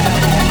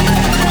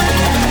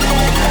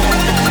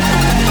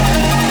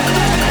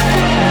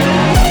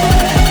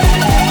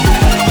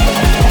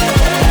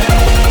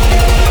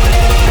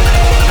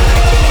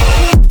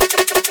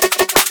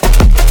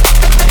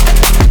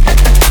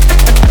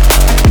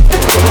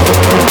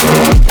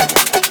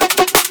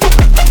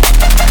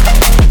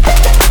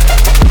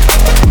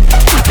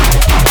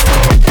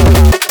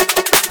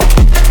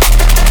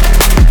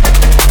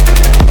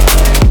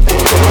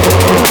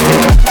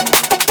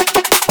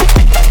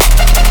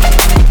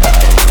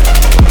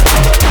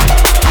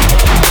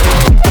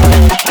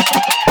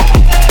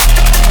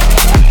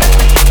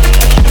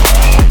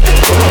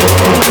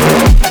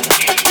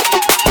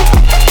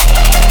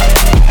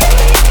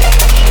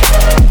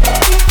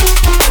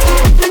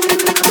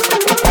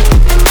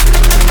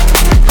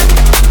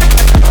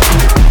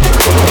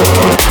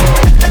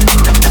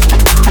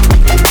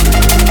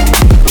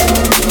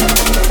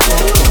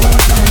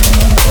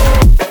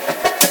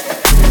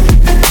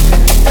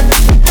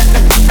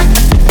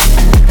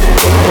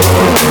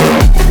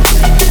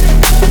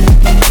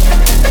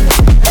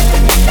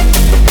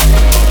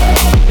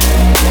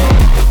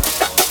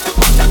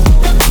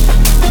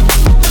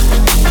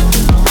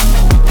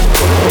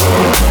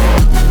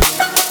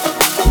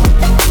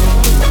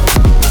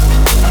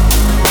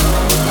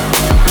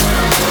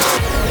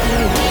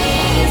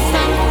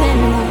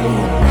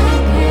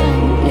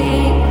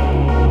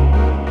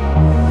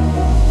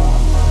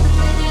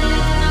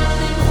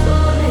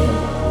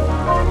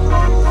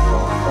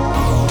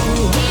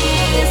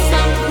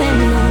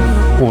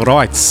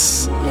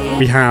 Right,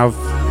 we have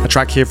a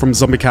track here from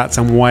Zombie Cats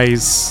and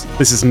Ways.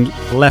 This is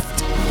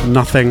Left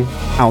Nothing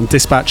out on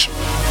Dispatch.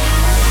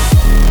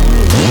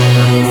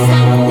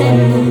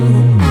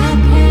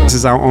 This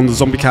is out on the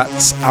Zombie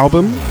Cats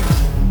album.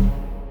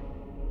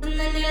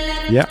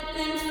 Yeah.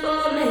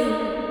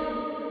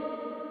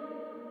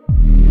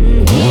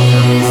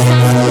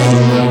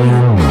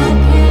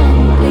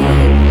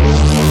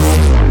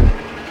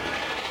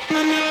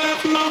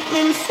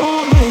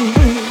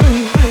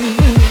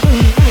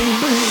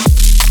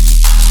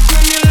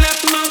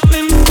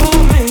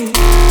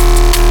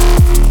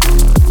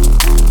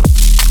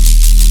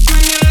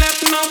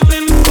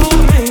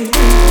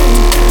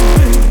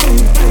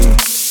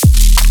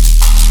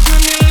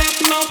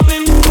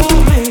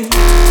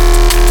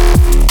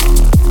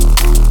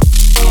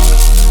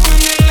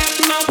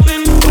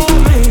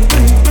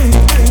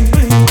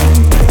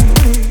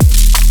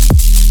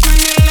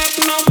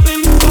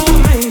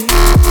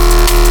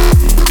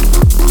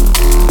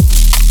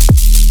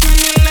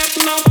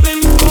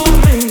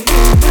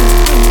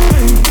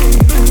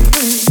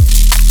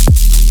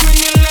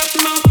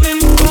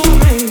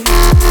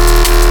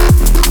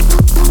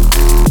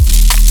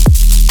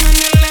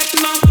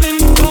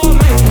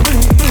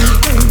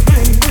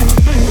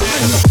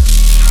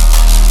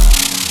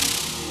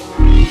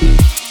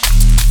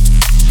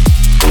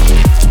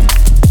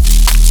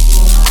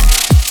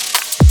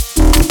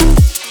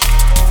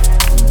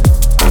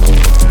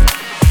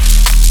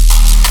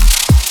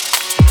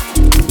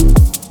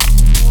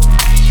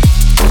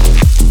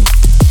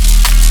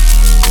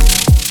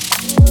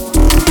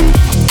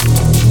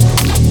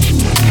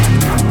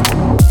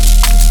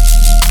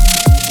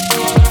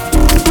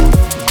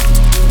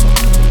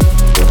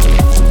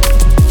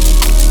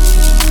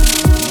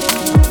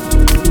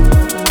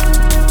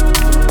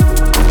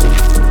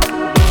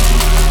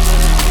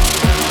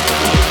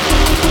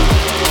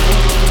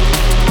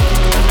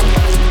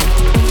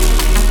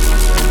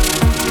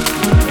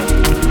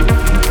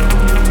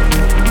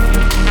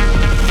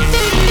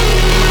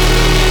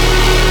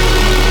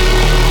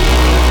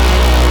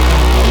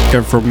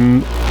 Go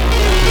from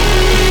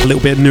a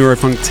little bit of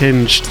neurofunk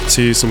tinged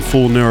to some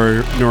full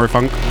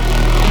neurofunk.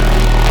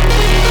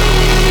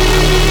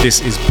 This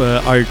is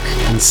Burt Oak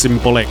and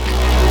Symbolic,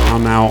 are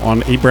now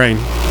on E-Brain.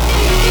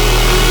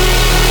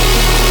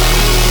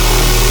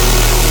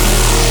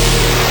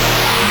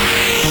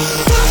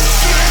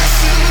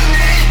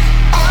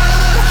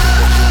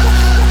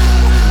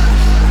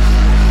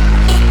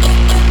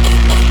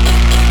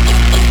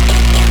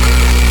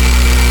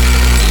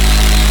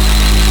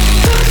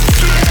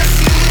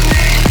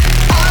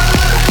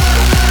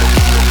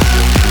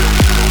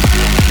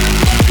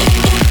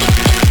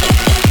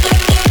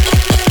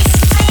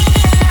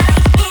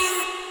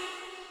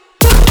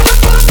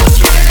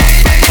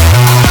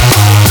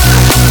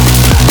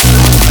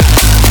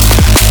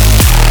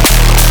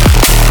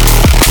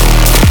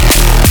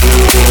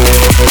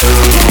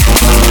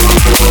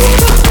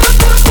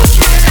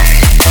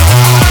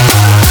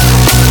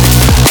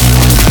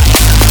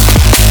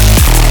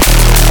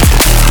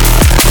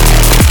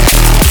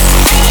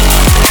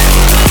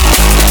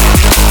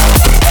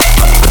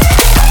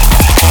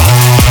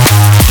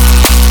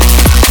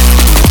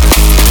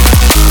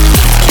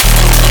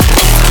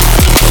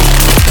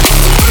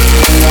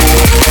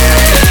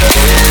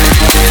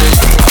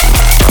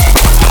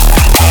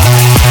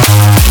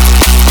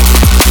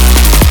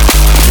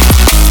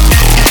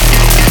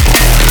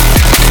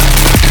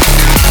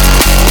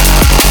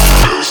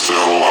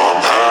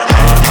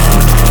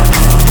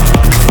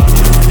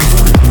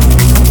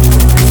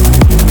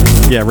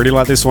 Yeah, really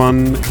like this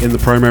one in the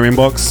promo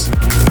inbox.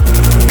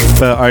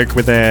 Burt Oak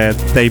with their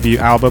debut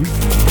album.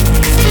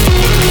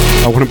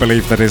 I wouldn't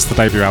believe that is the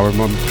debut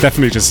album. I'm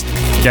definitely just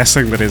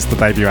guessing that is the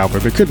debut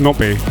album. It could not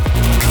be.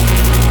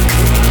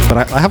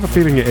 But I have a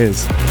feeling it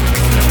is.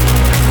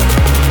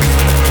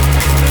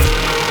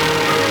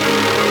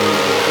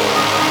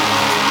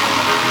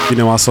 You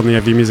know us on the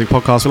AV Music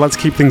Podcast, we like to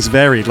keep things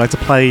varied. Like to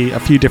play a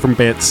few different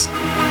bits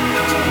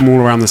from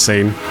all around the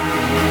scene.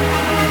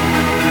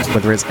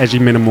 Whether it's edgy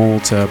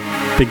minimal to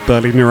big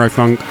burly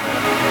neurofunk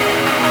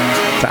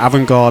to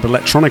avant-garde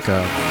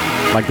electronica,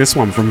 like this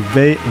one from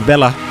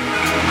Vela.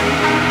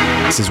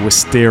 This is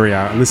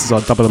Wisteria, and this is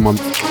our dub of the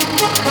month.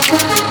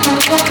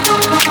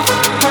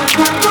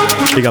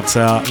 Big up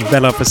to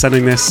Vela for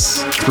sending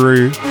this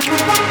through.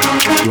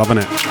 Loving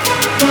it.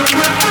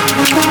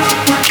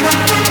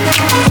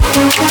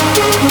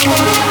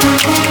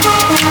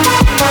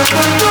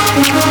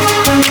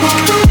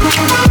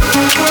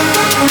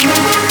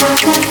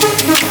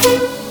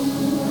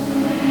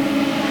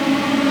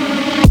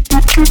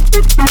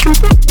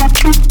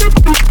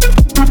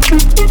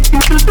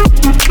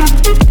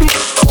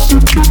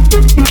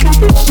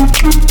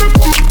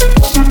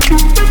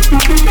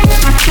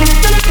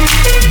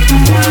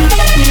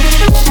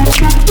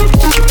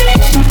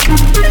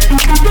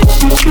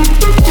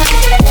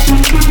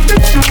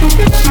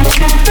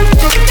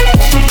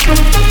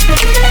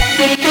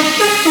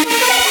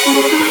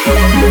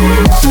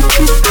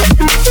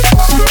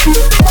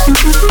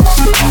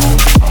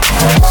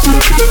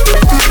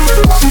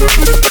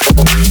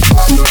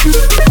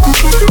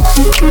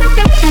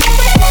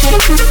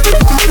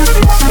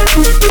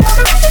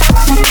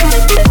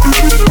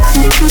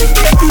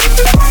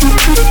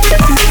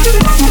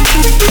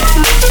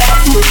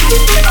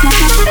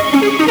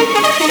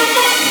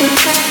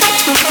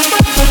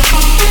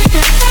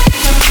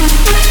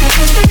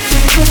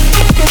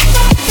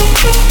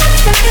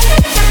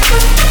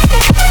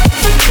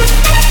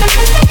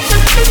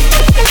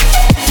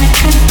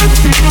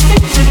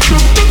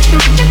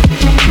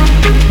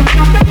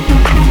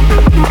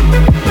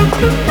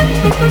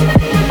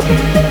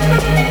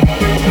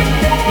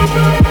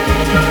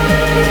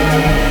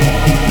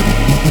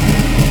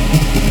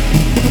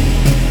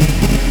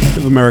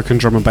 American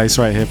drum and bass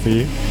right here for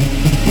you.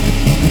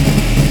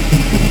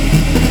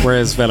 Where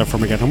is Vela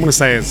from again? I'm going to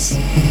say it's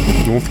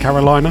North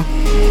Carolina.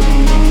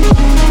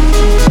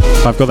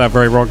 If I've got that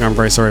very wrong, I'm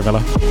very sorry, Vela.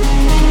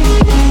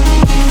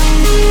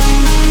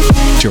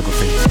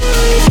 Geography.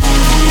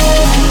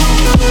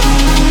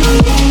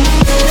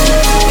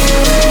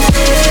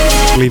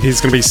 I believe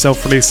he's going to be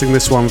self-releasing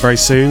this one very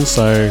soon,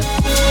 so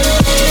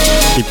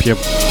keep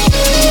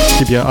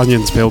your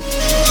onions peeled.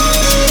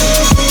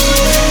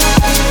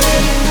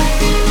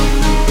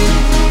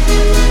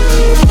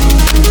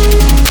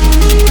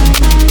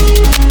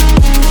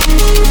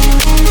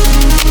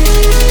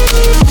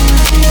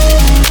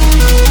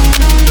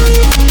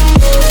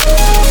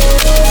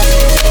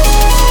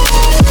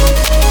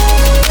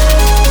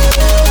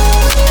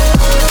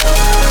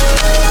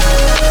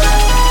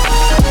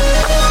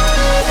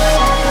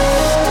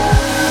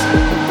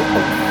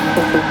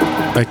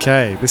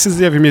 Okay, this is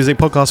the Overview Music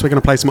Podcast. We're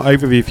going to play some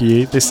overview for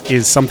you. This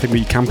is something that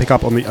you can pick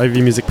up on the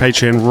Overview Music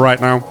Patreon right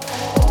now.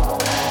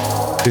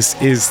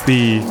 This is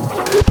the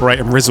Operate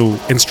and Rizzle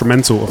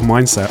instrumental of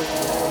Mindset.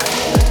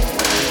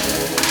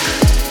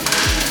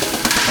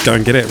 Go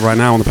and get it right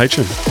now on the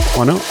Patreon.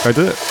 Why not? Go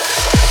do it.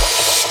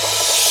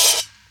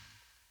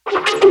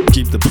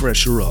 Keep the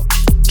pressure up.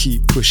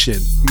 Keep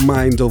pushing.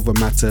 Mind over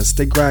matter.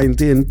 Stay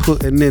grinding.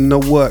 Putting in the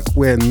work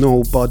where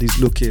nobody's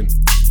looking.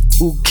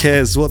 Who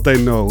cares what they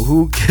know?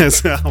 Who cares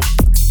how?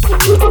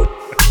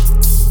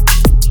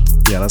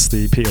 Yeah, that's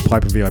the Peter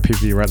Piper VIP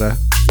view right there.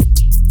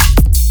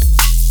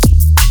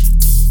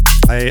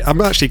 I'm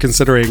actually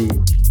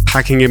considering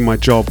packing in my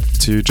job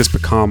to just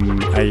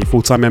become a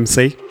full-time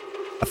MC.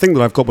 I think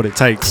that I've got what it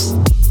takes.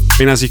 I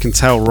mean, as you can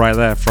tell right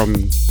there from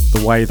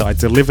the way that I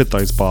delivered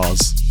those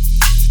bars,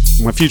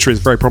 my future is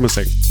very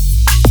promising.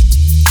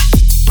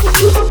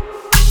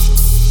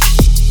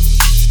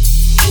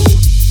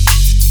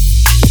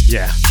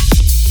 Yeah.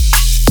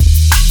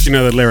 You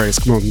know the lyrics,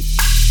 come on,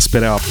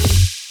 spit it up.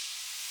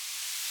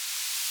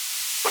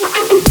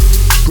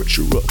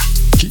 Pressure up,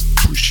 keep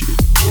pushing.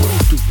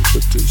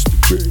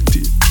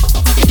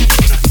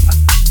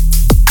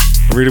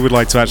 I really would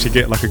like to actually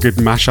get like a good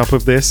mashup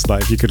of this.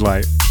 Like if you could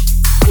like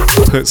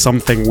put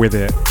something with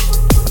it.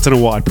 I don't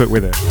know what I'd put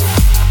with it.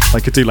 I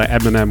could do like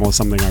Eminem or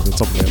something over the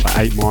top of it, like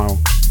 8 Mile.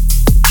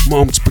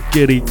 Mom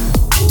spaghetti.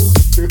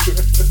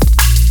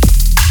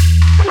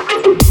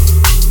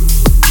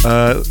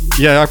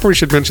 Yeah, I probably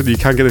should mention that you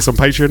can get this on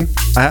Patreon.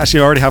 I actually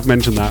already have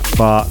mentioned that,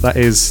 but that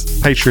is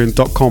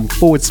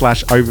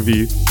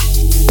patreon.com/overview.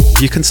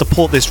 You can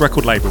support this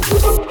record label,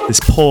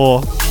 this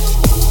poor,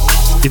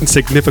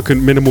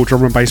 insignificant, minimal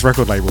drum and bass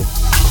record label.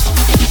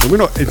 And we're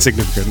not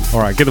insignificant.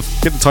 All right, get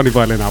the tiny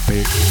violin out,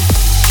 Pete.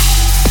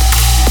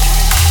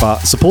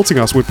 But supporting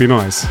us would be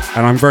nice.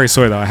 And I'm very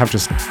sorry that I have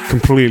just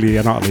completely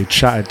and utterly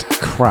chatted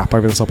crap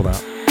over the top of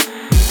that.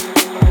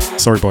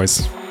 Sorry,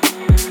 boys.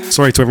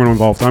 Sorry to everyone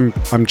involved. I'm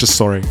just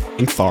sorry.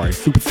 I'm sorry.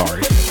 Super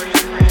sorry.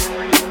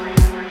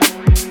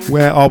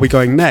 Where are we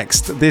going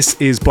next? This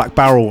is Black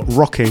Barrel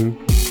rocking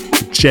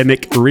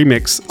Genic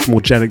remix. More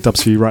Genic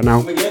dubs for you right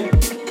now.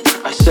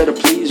 I said a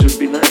please would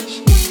be nice.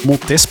 More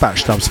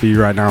Dispatch dubs for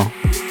you right now.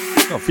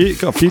 Got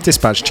a few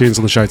Dispatch tunes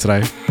on the show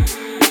today.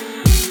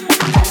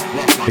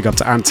 Big up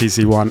to Ant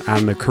TC1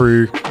 and the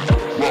crew.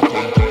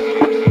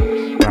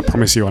 I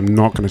promise you I'm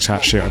not going to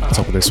chat shit at the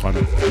top of this one.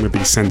 I'm going to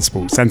be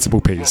sensible.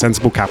 Sensible P.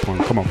 Sensible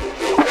Capone. Come on.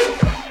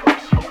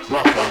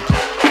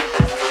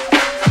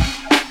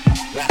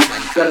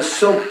 Gotta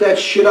soak that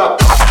shit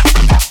up.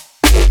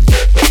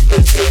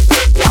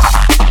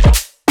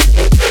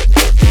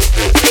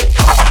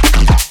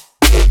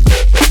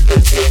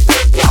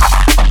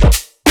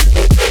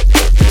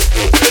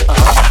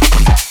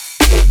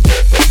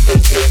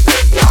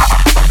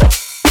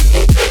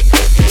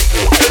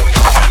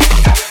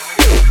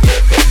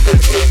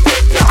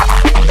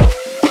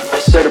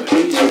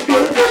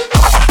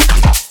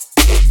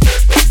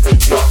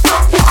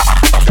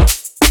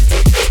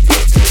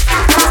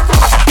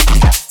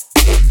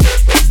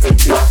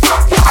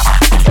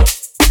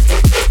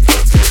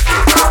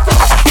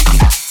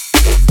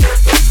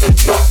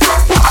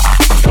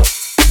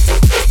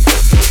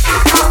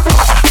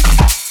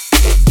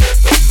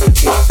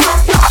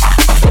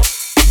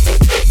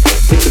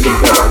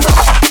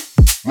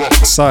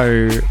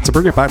 So, to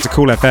bring it back to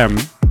Cool FM,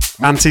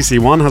 and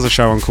TC1 has a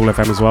show on Cool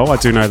FM as well. I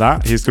do know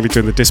that. He's going to be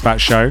doing the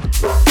Dispatch show.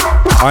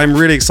 I'm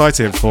really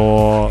excited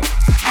for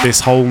this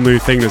whole new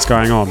thing that's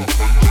going on.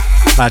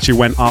 I actually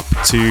went up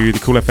to the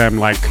Cool FM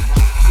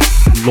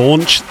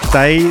launch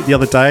day the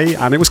other day,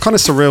 and it was kind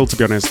of surreal, to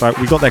be honest. Like,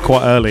 we got there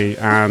quite early,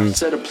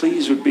 and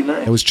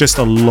it was just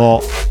a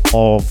lot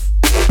of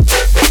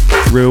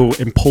real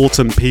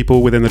important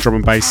people within the drum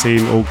and bass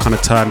scene all kind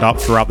of turned up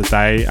throughout the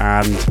day,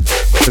 and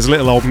there's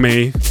little old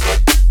me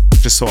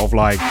just sort of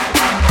like,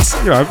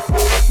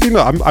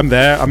 I'm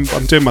there,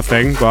 I'm doing my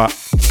thing, but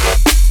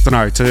I don't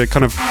know, to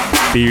kind of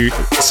be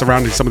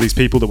surrounding some of these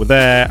people that were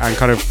there and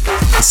kind of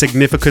the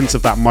significance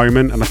of that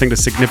moment, and I think the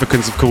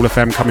significance of Cool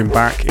FM coming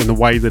back in the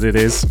way that it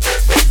is.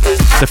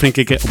 Definitely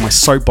could get on my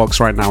soapbox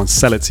right now and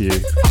sell it to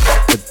you.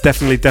 But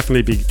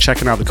definitely be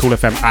checking out the Cool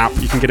FM app.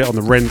 You can get it on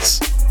the Rinse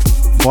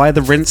via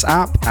the Rinse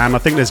app, and I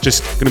think there's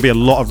just going to be a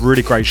lot of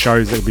really great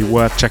shows that will be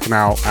worth checking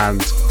out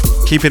and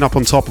keeping up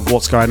on top of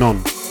what's going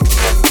on.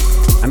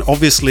 And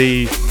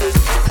obviously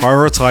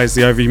prioritize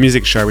the Overview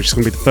Music Show, which is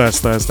going to be the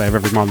first Thursday of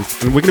every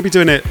month, and we're going to be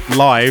doing it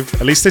live.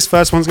 At least this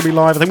first one's going to be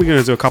live. I think we're going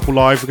to do a couple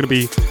live. We're going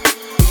to be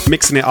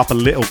mixing it up a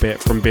little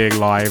bit from being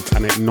live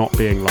and it not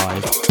being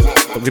live,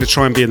 but we're going to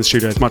try and be in the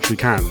studio as much as we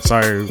can,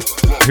 so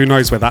who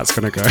knows where that's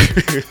going to go.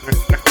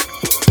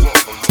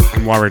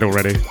 I'm worried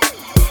already.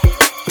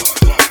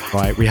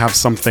 Right, we have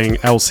something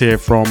else here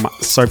from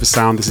Sofa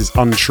Sound. This is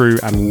Untrue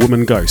and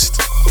Woman Ghost.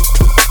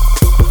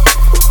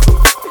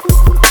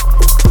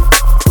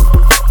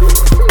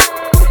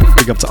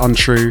 Big up to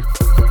Untrue,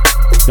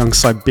 young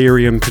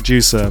Siberian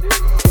producer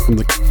from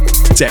the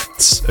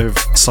depths of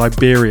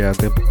Siberia,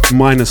 the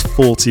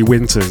 -40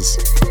 winters,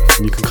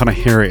 and you can kind of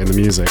hear it in the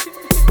music.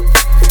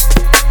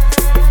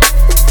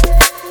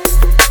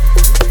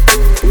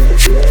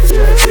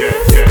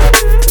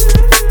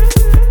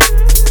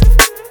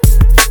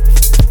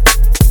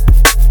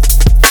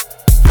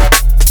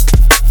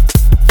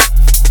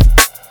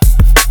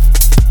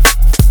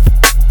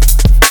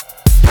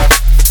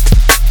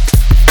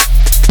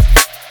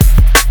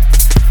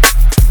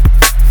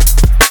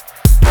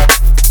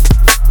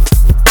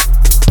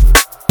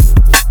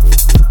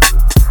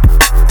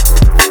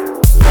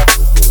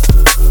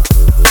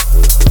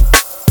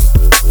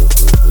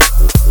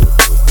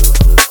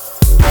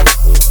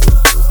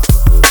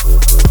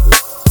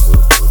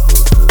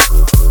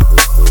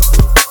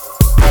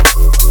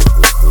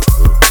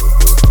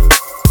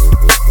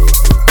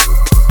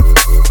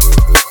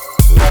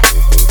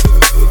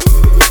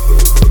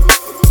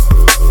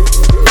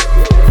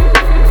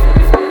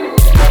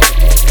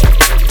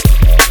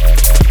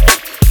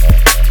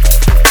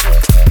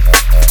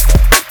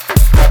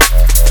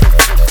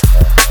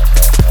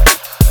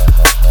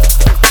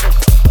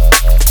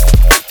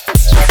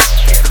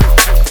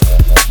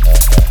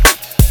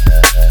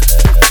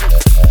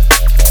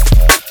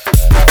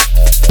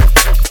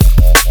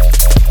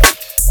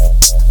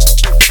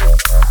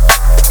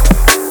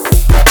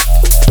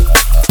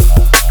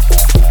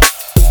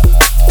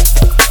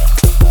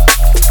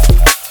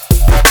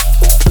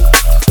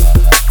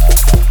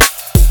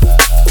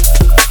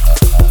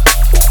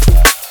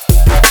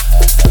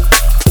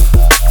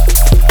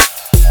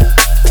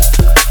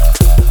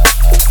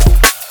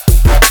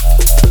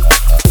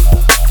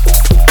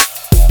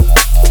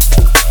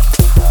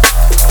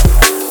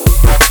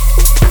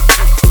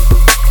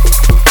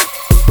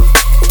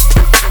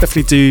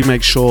 Definitely do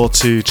make sure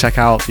to check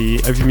out the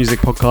Overview Music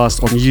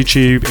podcast on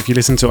YouTube. If you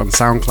listen to it on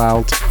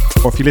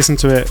SoundCloud, or if you listen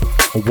to it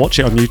or watch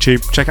it on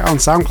YouTube, check it out on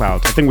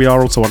SoundCloud. I think we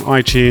are also on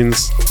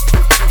iTunes.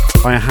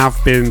 I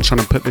have been trying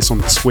to put this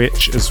on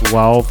Twitch as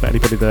well. For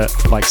anybody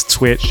that likes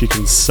Twitch, you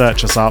can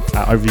search us up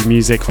at Overview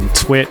Music on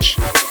Twitch.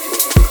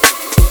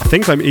 I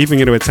think I'm even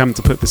going to attempt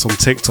to put this on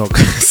TikTok.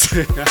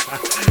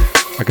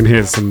 I can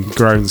hear some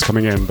groans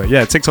coming in. But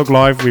yeah, TikTok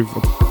Live, we've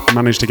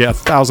managed to get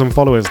 1,000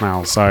 followers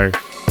now. So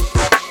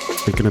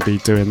we're going to be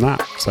doing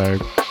that. So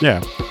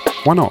yeah,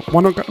 why not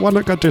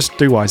go just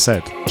do what I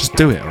said? Just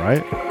do it,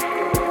 right?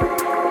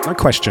 No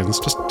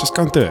questions, just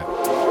go and do it.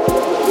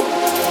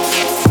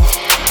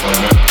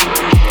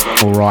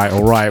 All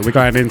right, we're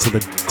going into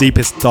the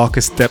deepest,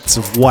 darkest depths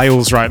of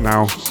Wales right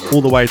now,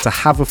 all the way to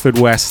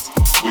Haverfordwest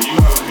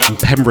and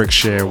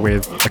Pembrokeshire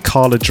with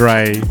Akala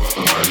Dre,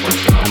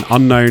 An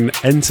Unknown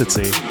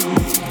Entity.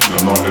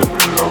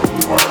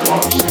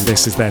 And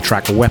this is their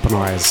track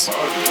Weaponize.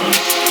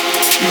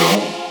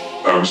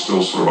 I'm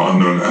still sort of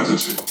unknown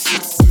entity.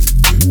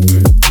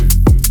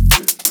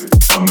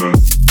 Unknown.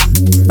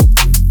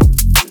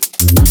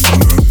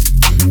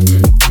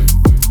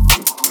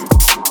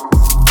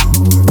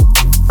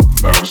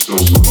 I'm still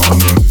sort of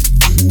unknown.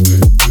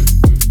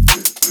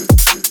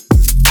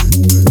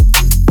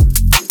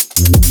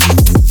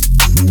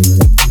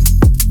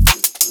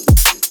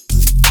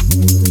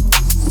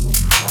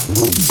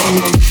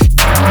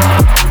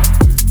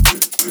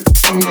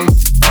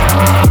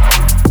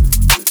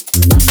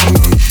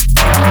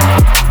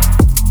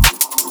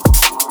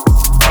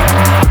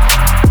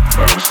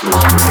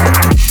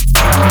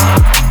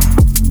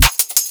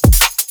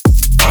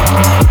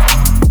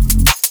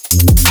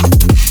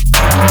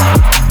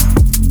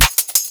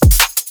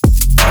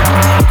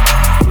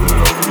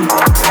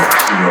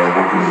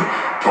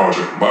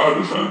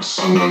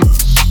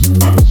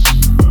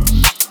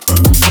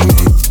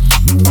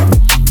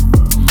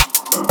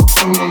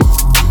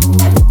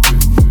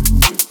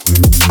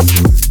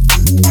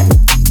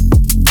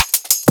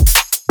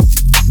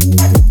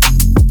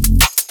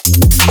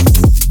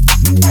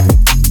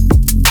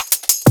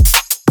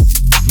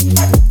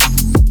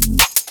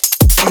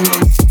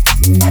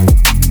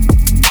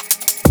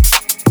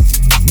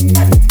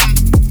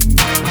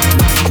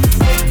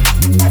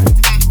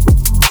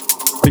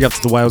 Big up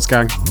to the Wales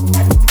gang.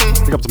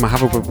 Big up to my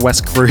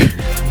Haverfordwest crew.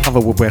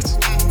 Haverfordwest.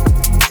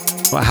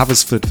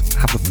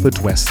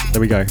 Haverfordwest.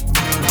 There we go.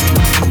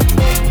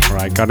 Alright,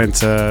 Alright, got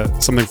into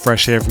something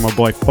fresh here from my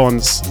boy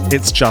Fonts.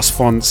 It's just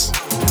Fonts.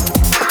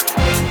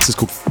 This is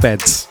called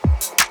Feds.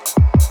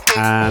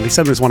 And he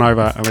sent this one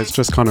over, and it's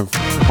just kind of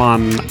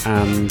fun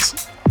and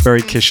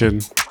very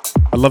Kishin.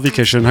 I love you,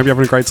 Kishin. Hope you're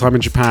having a great time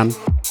in Japan.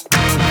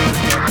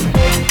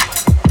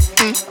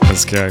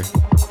 Let's go.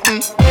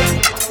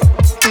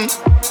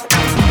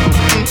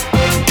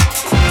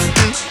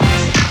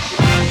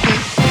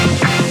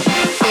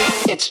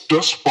 It's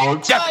just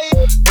fun. Yeah.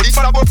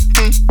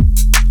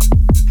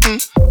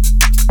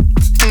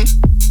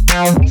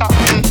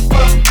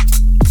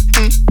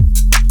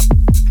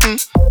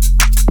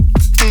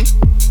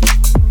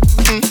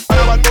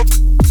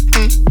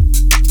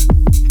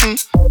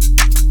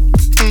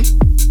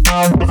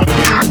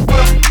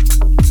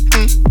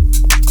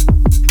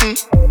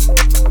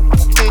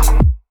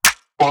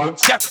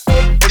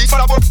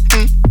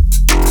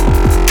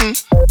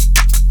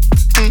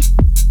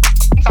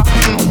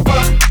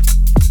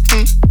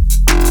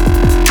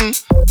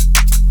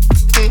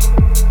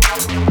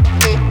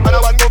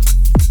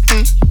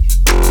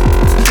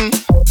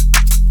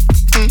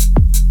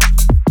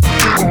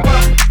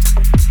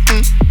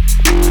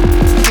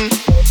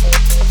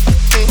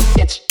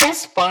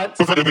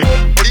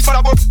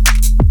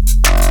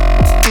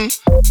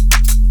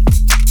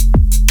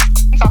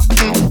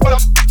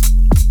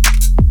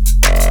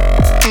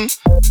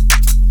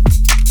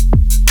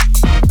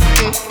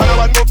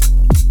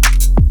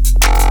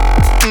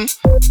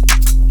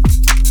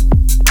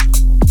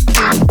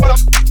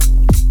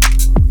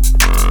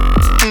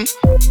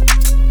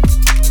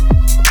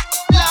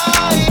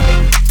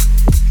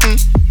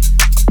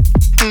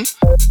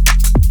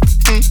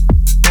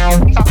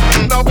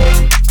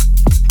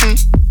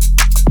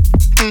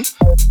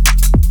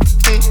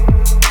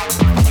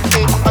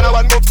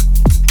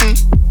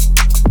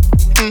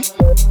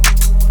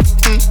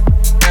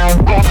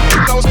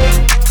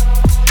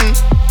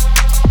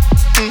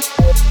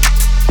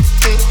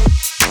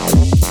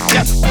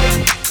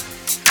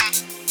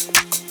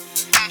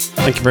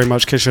 Thank you very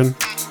much, Kishin.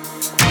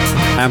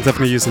 I am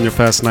definitely using your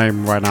first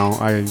name right now.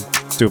 I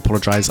do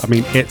apologize. I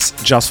mean, it's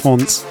just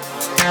Fonts.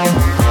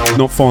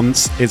 Not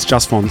Fonts, it's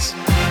just Fonts.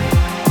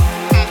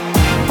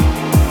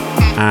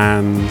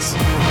 And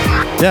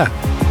yeah,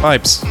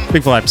 vibes.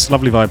 Big vibes.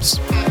 Lovely vibes.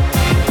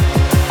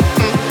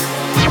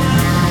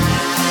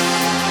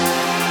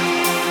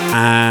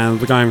 And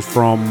we're going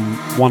from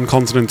one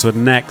continent to the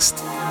next.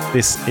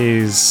 This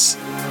is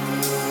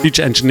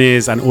Future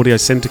Engineers and Audio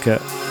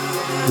Syndicate.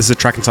 This is a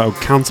track entitled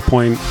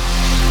Counterpoint,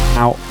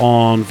 out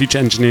on Future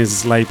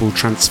Engineers' label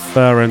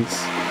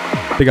Transference.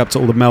 Big up to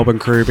all the Melbourne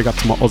crew, big up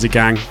to my Aussie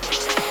gang.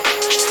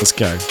 Let's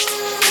go.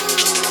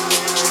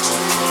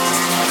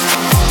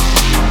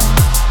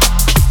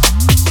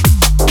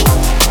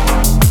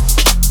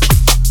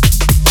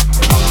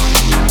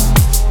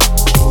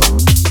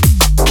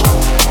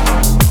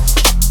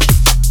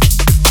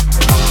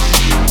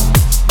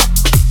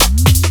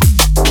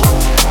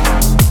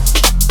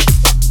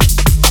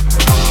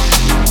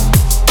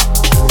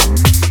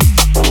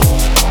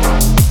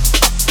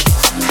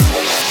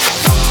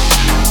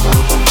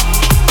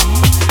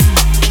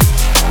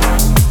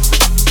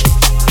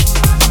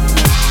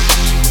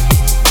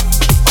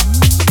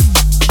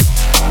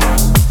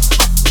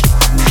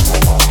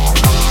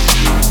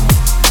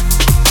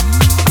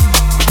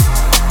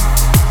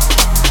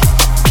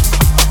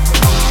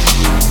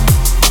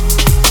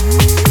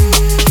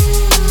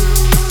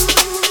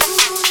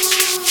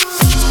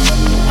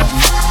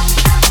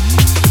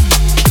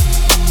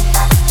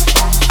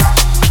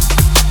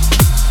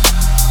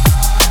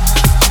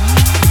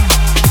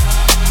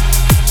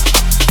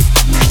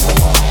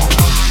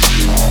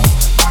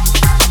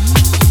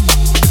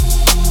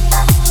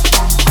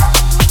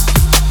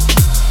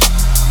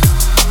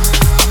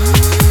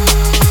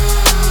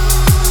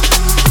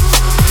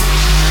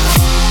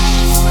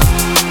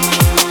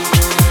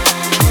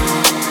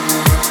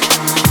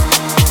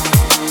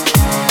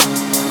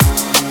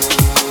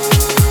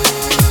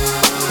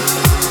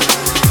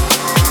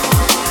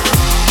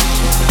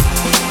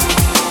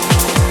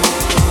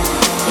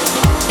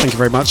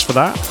 Very much for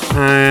that,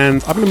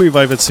 and I'm going to move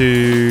over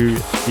to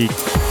the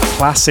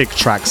classic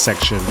track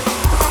section.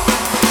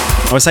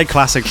 I would say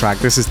classic track.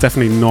 This is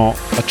definitely not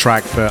a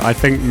track that I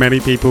think many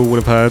people would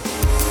have heard.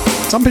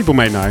 Some people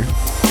may know.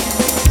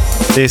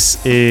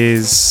 This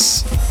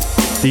is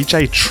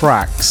DJ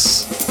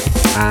Trax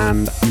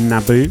and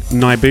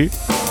Naibu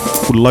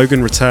called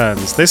Logan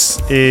Returns.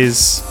 This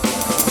is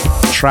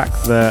a track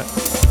that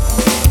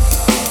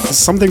is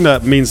something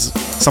that means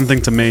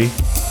something to me.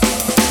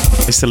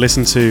 I used to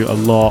listen to a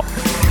lot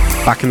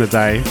back in the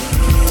day,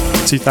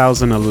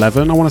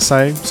 2011 I want to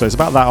say, so it's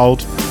about that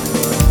old.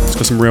 It's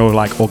got some real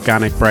like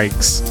organic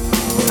breaks,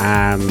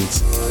 and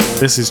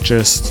this is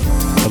just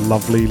a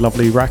lovely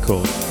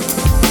record.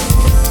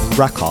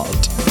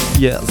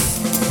 Yes.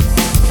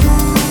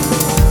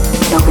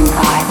 Open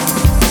vibe.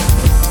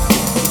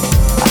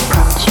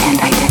 Approach and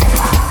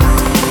identify.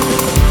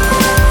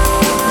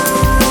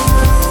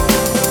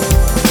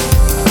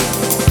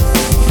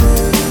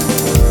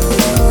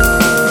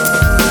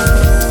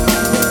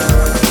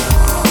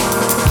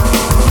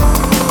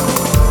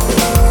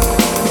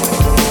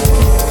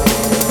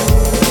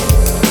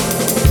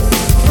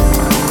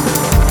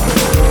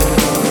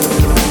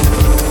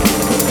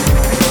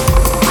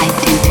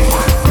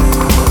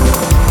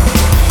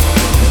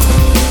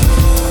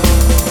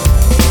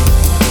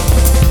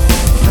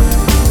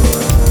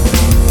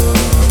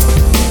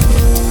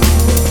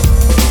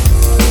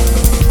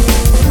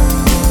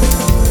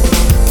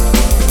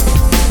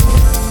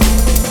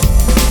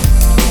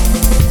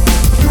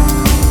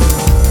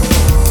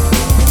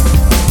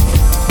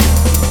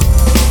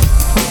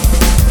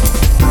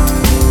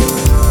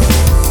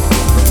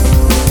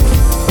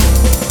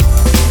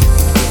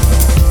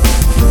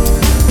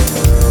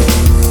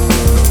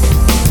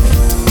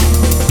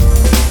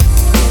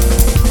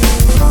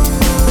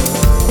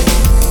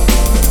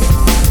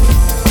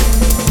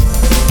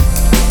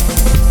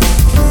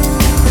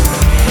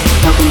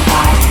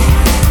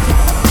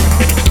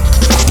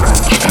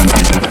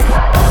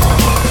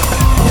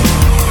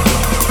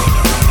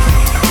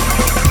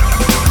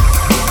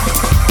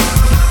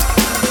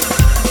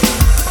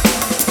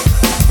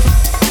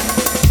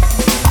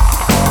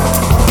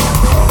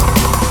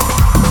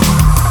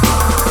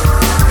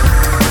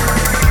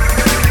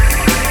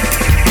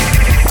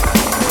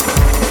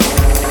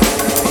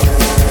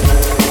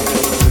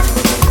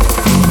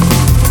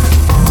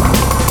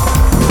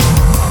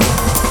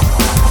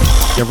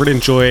 I've really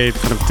enjoyed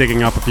kind of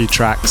digging up a few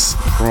tracks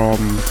from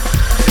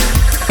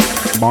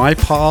my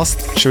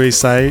past, shall we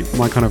say,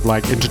 my kind of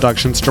like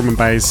introduction to drum and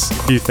bass,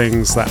 a few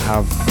things that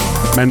have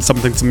meant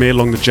something to me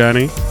along the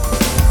journey,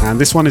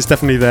 and this one is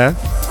definitely there.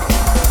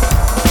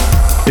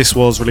 This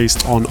was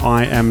released on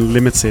I Am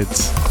Limited,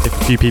 if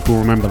a few people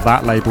remember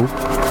that label,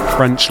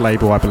 French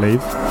label I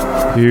believe,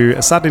 who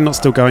are sadly not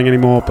still going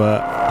anymore,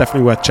 but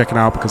definitely worth checking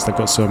out because they've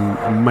got some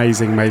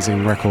amazing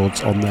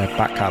records on their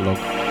back catalogue.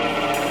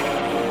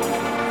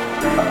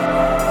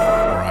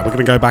 Alright, we're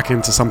going to go back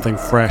into something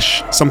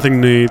fresh,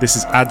 something new. This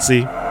is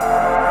Adzi,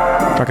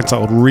 track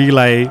entitled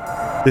Relay.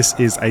 This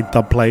is a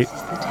dub plate.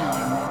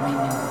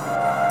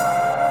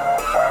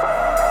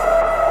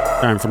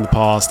 Going from the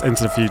past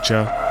into the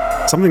future.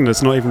 Something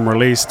that's not even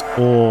released,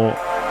 or,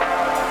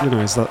 you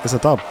know, it's a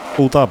dub,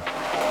 full dub.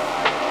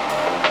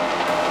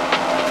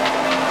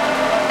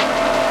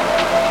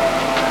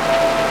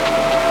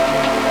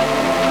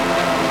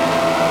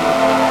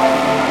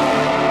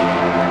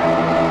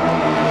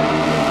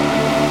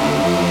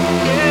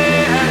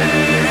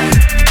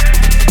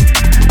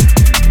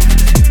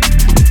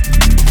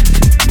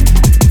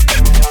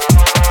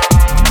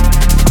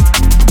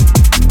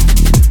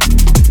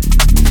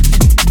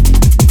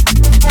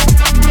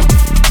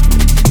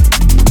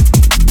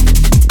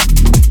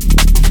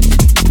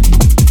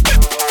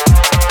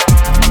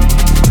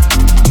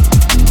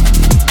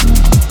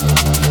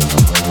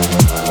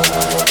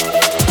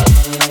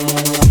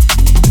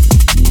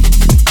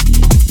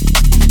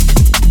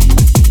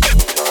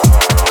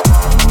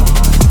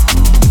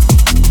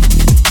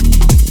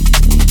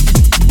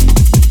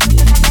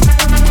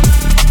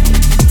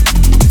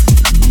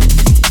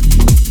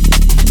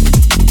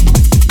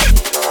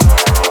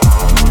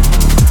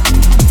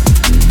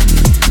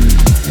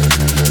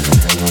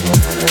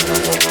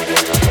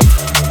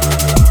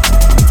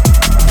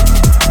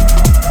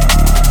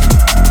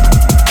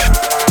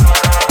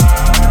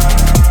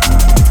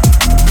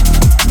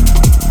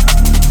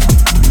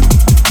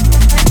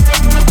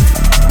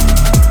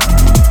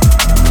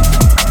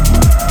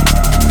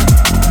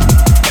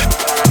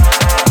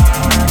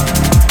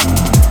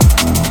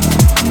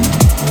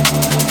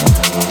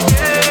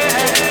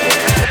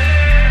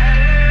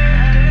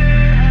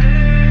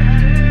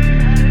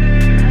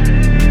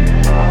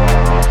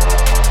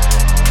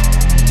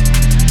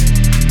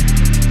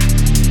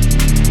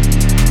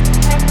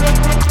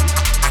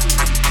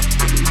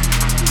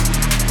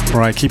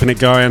 Right, keeping it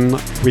going,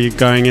 we're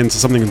going into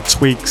something in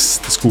Tweaks.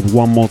 It's called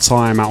One More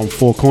Time, out on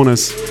Four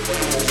Corners.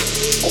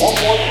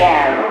 One more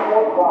time.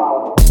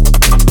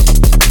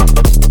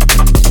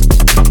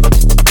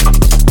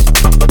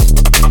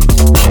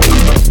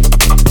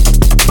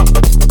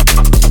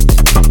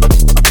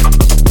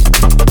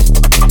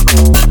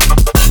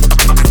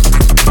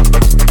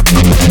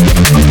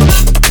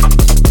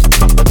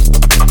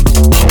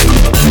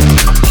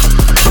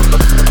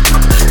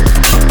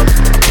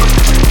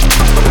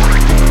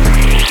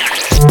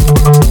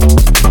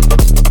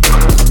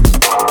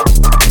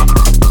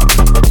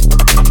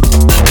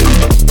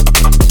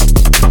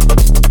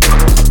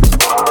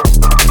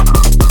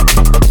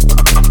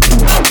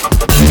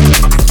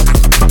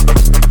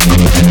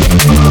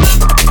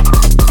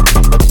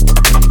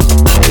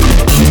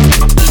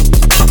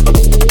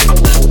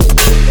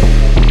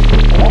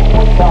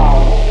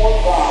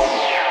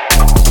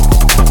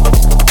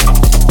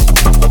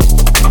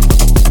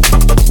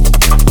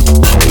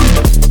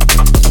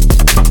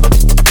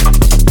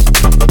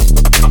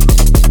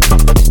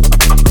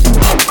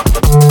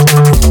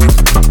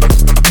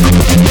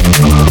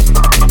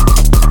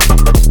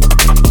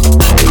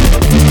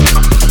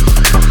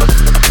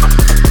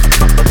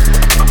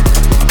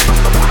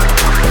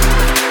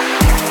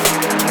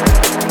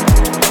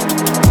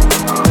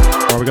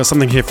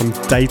 Something here from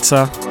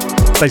Data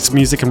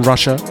Music in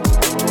Russia.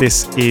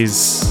 This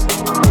is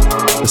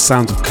the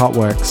sound of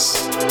Cutworks.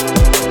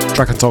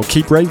 Track entitled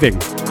Keep Raving,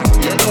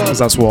 because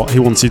that's what he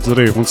wants you to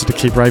do. He wants you to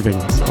keep raving.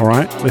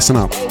 Alright, listen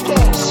up.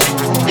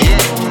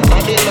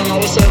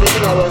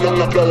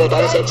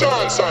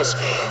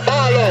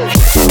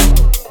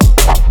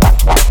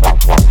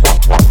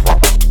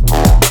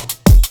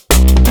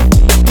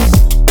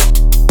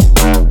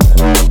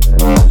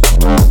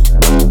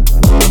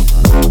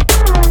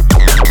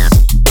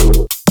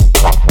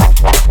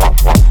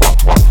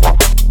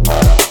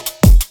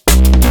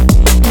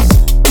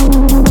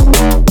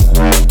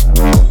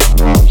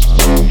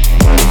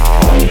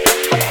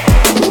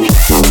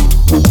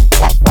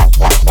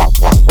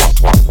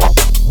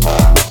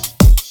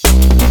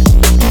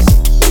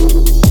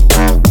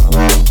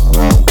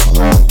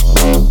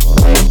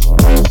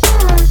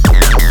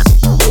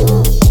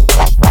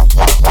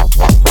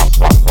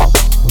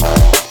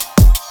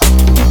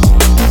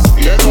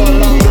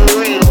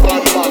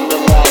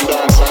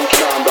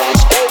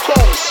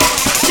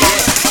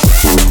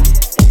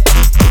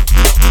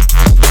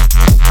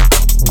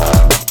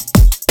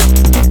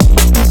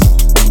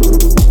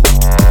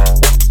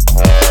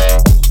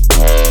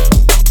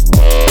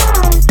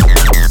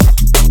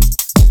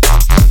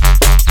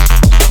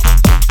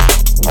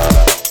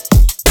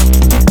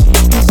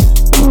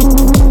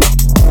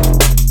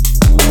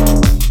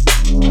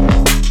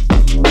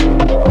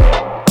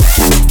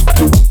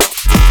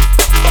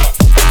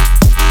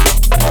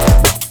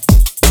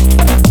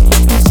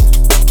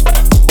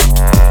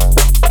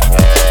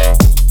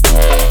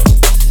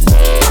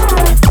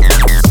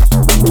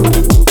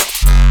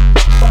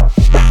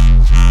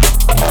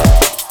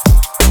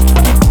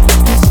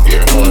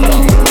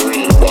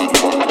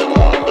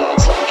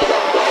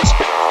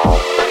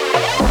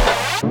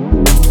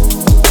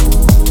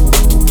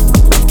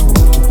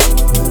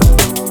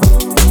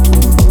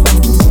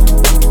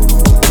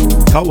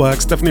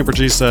 Cutworks, definitely a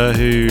producer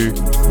who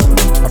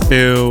I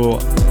feel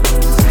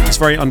is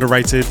very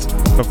underrated.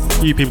 For a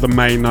few people that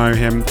may know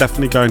him,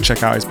 definitely go and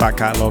check out his back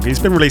catalogue. He's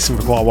been releasing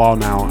for quite a while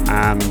now,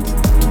 and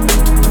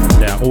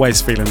yeah,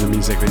 always feeling the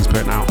music that he's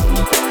putting out.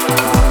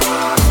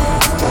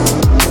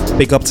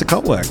 Big up to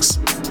Cutworks.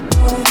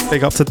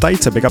 Big up to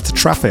Data. Big up to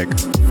Traffic.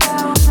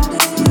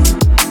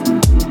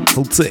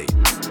 Cool T.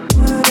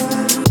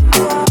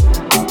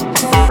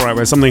 Alright,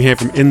 there's something here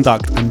from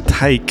Induct and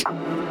Take.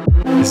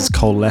 This is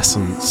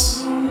Coalescence.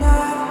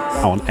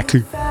 Oh, on Echo.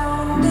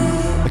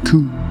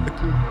 Echo.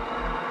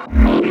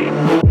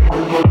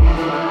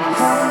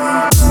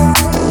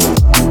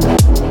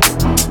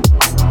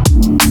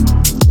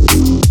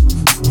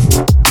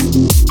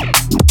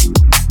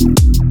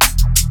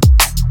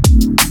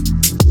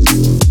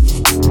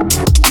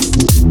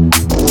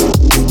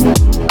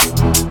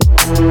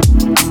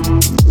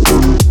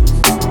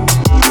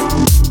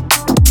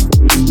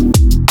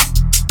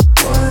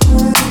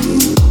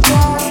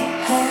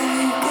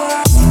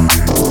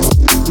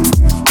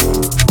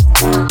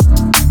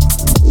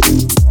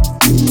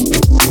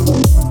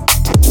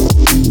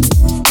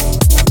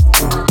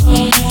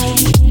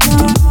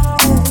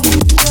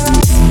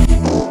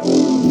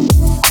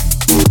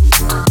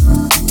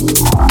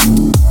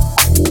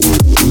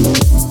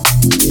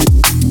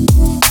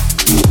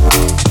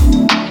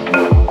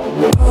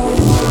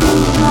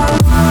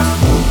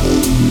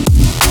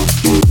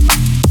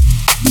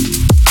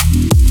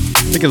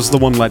 It was the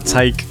one led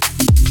Take,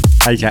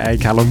 aka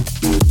Callum.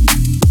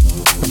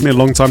 Definitely a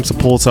long time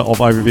supporter of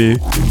Overview,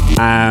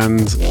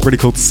 and really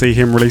cool to see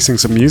him releasing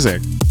some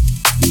music.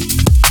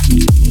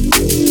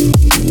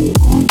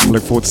 I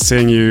look forward to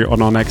seeing you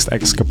on our next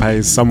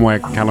escapade somewhere,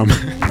 Callum.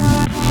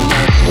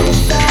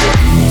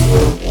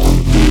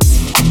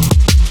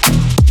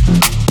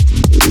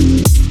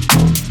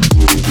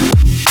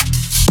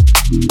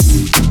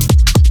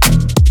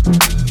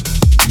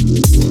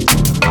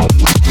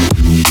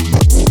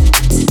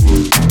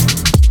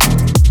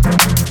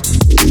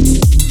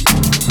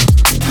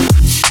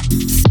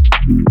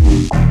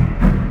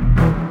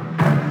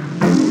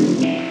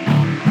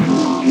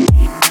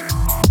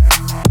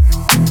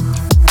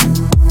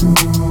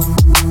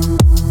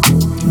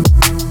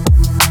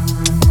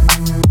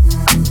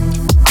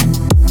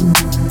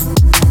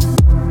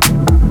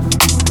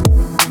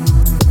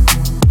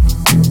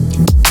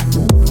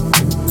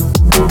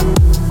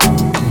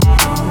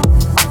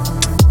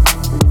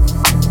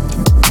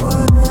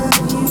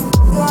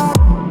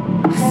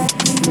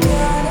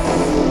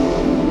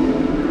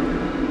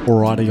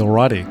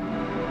 Alrighty.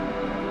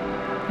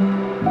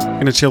 I'm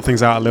going to chill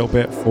things out a little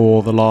bit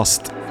for the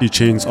last few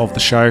tunes of the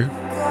show.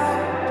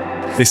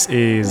 This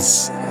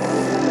is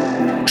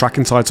a track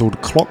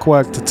entitled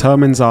Clockwork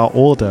Determines Our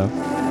Order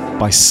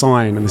by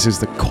Sign, and this is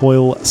the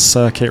Coil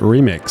Circuit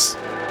remix.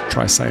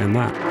 Try saying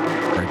that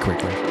very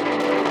quickly.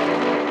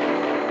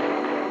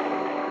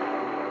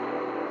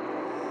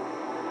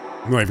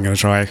 I'm not even going to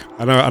try.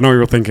 I know what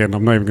you're thinking.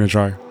 I'm not even going to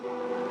try.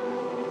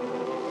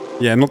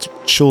 Yeah, not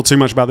sure too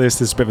much about this.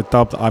 This is a bit of a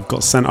dub that I've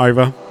got sent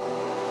over.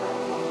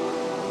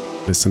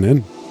 Listen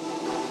in.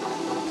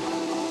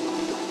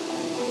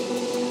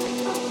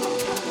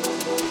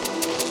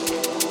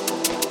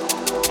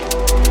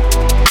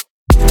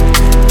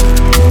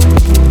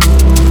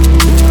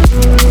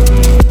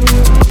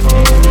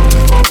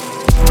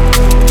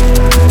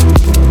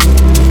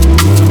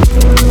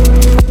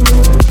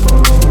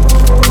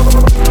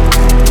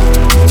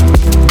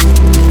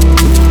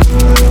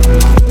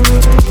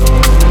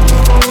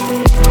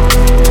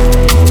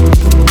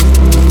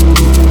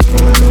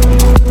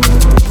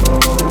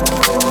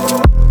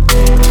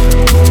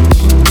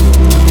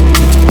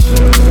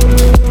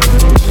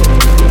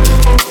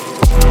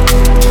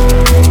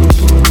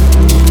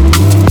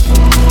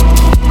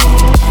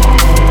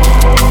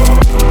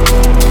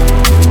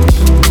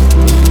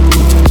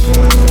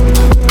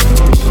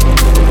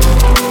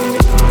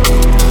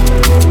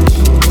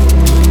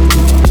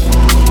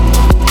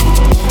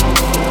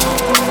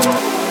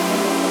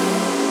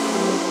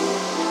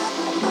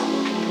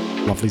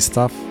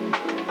 Stuff.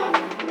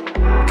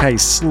 Okay,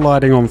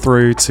 sliding on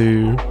through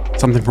to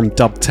something from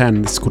Dub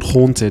 10. This is called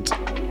Haunted.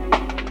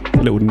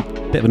 A little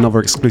bit of another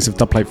exclusive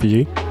dub plate for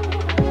you.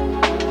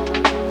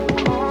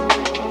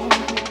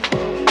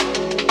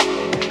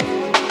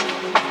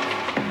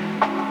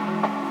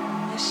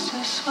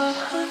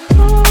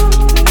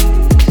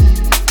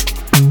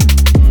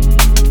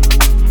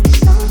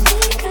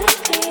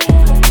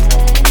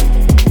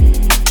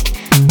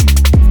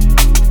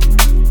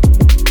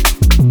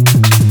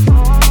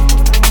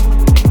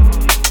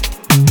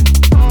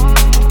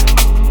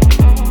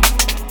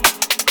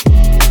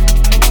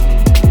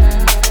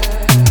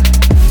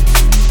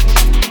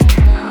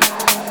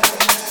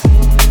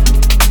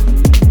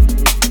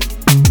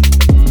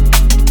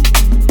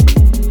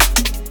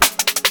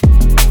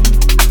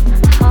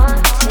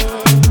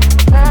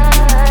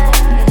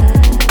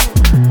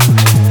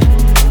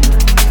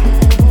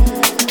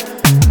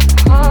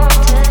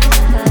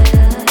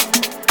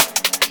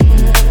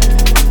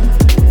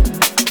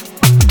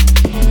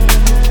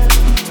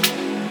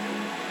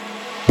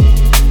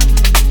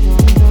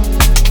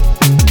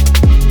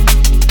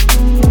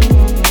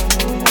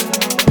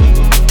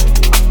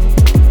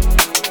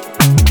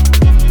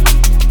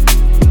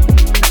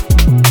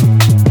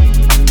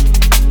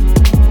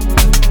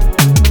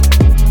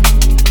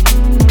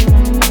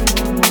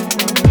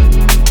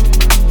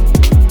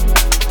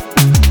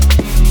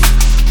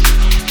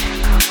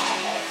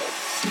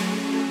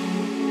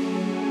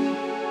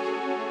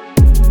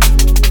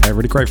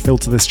 really great feel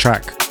to this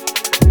track.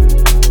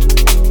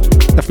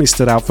 Definitely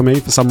stood out for me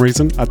for some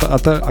reason. I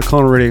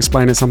can't really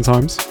explain it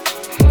sometimes.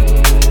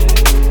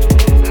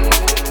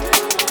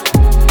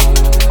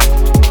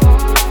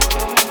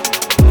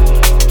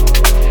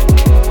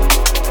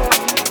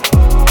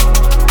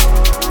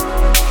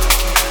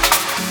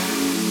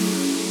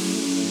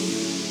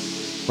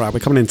 Right, we're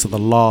coming into the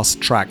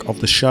last track of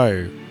the show.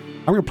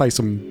 I'm going to play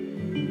some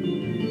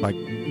like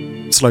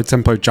slow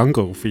tempo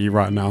jungle for you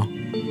right now.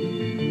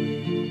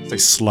 Say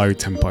slow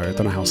tempo, I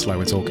don't know how slow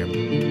we're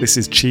talking. This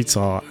is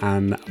Cheetah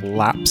and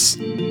Laps.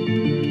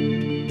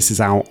 This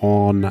is out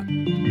on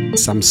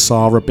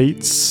Samsara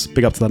Beats.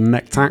 Big up to the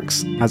neck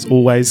tax, as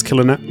always,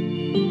 killing it.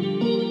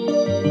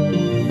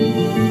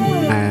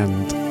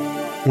 And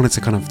I wanted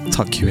to kind of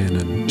tuck you in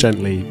and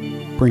gently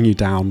bring you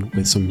down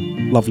with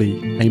some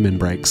lovely amen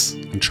breaks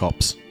and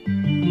chops.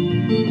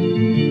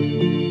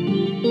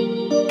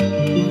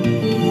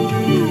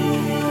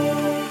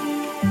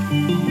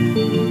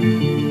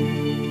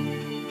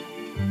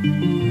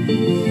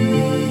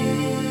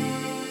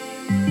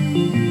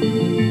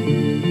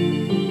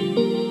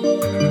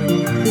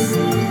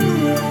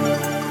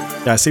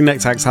 Yeah, I see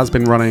Nectax has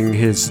been running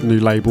his new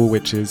label,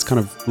 which is kind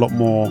of a lot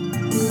more,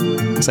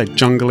 say,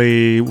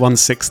 jungly,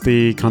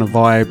 160 kind of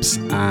vibes,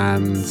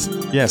 and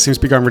yeah, it seems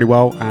to be going really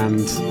well,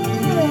 and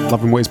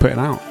loving what he's putting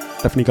out.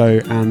 Definitely go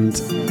and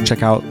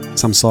check out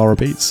Samsara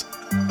Beats.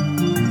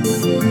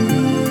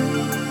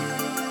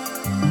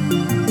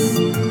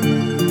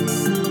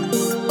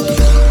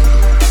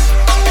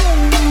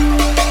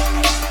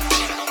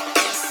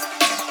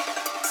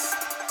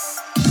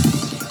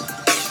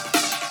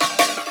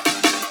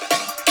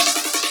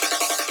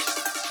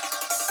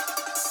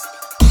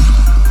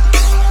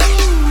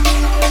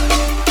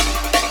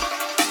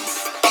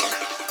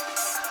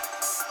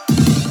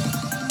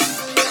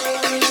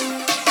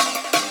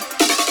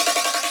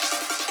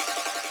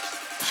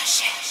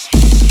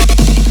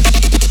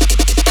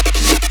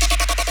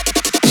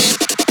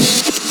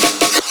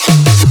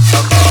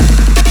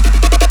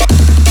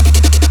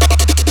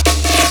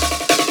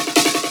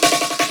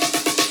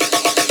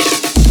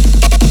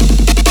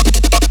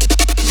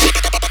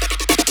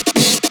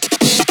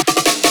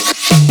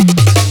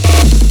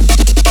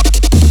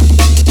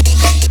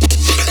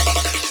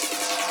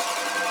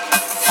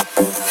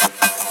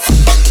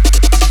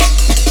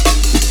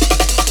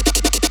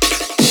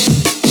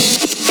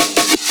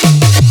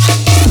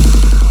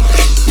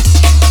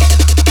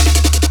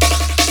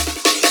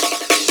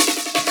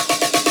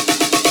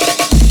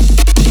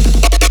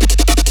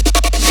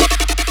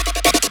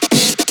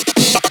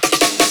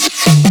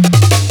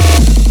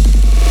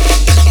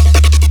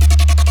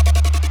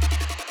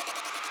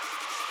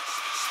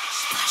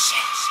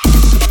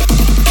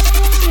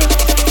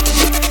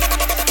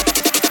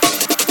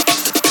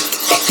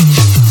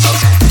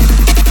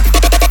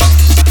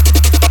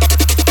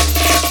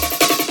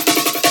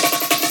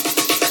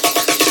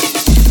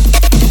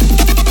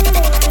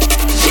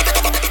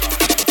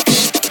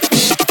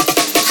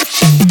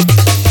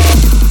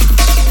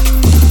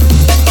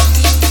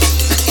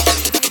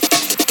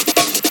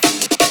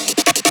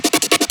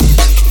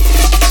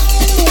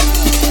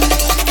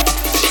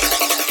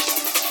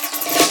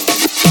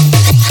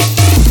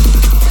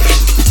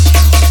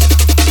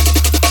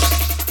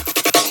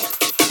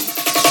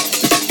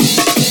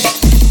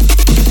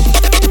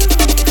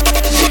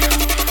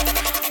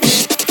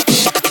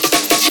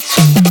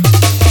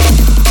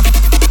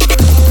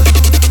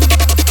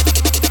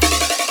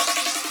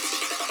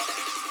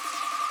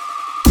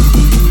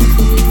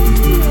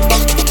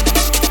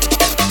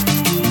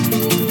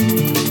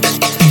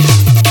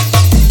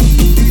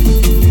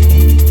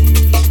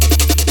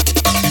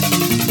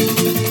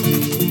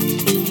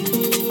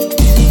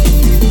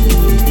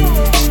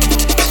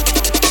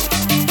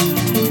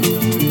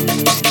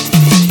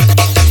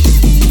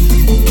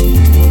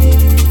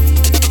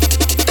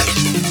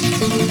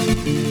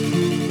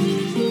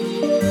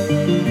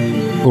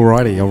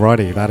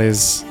 Alrighty, that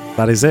is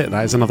it.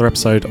 That is another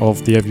episode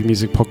of the Overview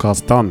Music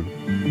Podcast done.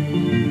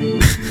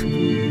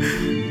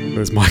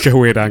 There's Mike at a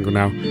weird angle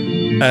now.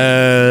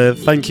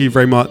 Thank you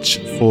very much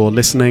for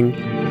listening.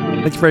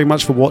 Thank you very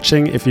much for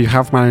watching. If you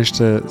have managed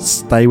to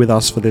stay with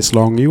us for this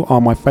long, you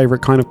are my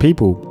favourite kind of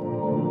people.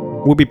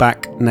 We'll be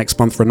back next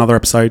month for another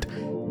episode.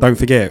 Don't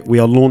forget, we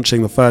are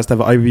launching the first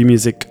ever Overview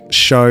Music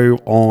show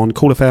on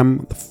Cool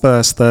FM the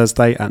first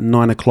Thursday at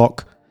 9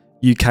 o'clock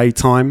UK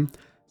time.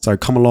 So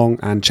come along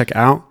and check it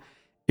out.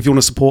 If you want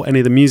to support any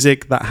of the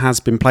music that has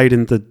been played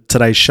in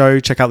today's show,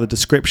 check out the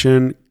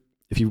description.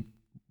 If you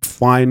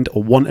find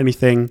or want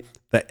anything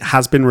that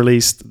has been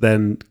released,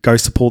 then go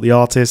support the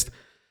artist.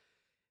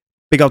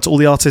 Big up to all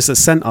the artists that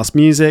sent us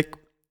music.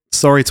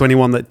 Sorry to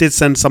anyone that did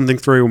send something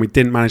through and we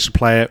didn't manage to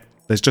play it.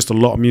 There's just a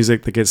lot of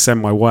music that gets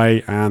sent my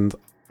way and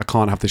I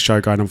can't have this show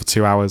going on for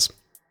 2 hours.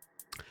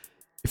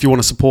 If you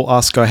want to support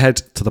us, go ahead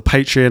to the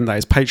Patreon. That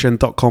is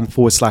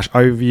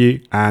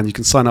patreon.com/overview. And you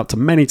can sign up to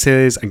many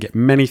tiers and get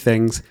many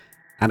things.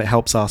 And it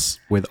helps us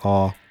with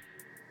our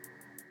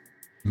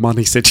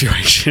money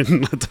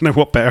situation. I don't know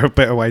what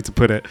better way to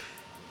put it.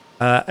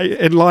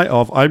 In light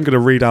of, I'm going to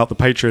read out the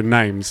Patreon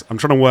names. I'm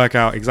trying to work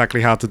out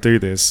exactly how to do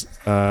this,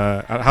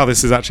 how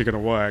this is actually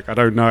going to work. I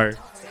don't know.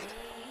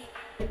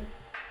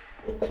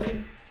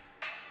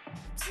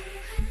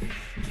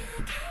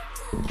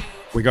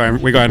 We're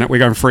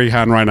going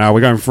freehand right now.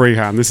 We're going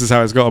freehand. This is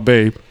how it's got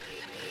to be.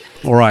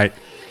 All right.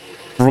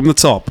 From the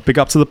top, big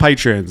up to the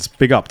Patreons.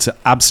 Big up to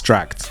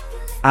Abstract,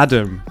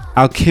 Adam,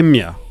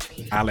 Alchemia,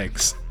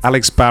 Alex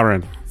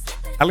Barron,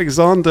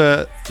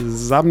 Alexander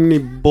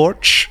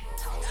Zamniborch,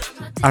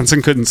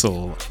 Anton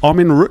Kunzel,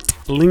 Armin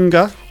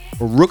Rooklinger,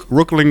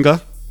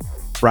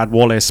 Brad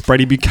Wallace,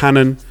 Brady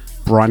Buchanan,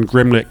 Brian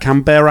Grimlett,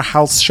 Canberra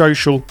House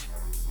Social,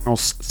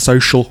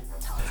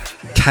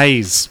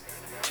 Kays,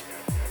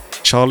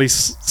 Charlie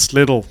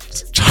Slidle,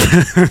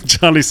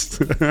 Charlie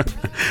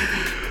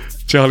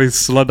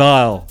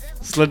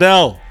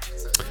Slidell,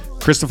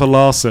 Christopher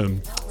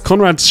Larson,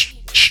 Conrad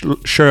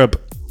Sherb,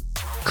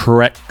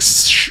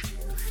 Correx,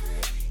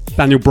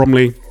 Daniel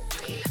Bromley,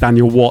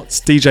 Daniel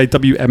Watts, DJ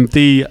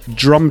WMD,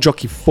 Drum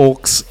Jockey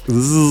Forks,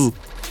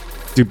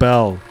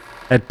 Dubell,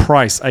 Ed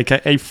Price,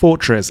 aka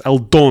Fortress,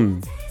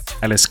 Eldon,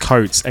 Ellis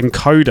Coates,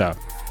 Encoder,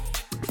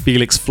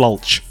 Felix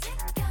Flulch,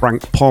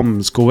 Frank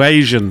Poms,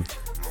 Goasian,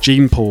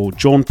 Gene Paul,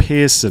 George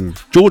Pearson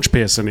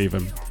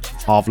even,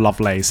 Harv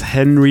Lovelace,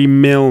 Henry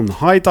Milne,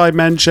 High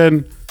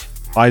Dimension,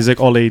 Isaac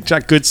Ollie,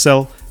 Jack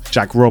Goodsell,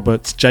 Jack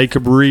Roberts,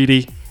 Jacob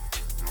Reedy,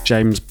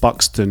 James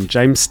Buxton,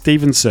 James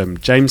Stevenson,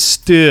 James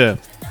Steer,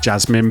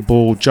 Jasmine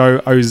Ball, Joe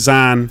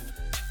Ozan,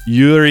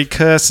 Yuri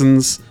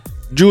Kersens,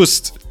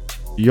 Just,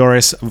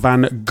 Joris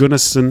Van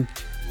Gunnison,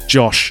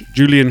 Josh,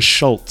 Julian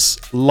Schultz,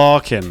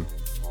 Larkin,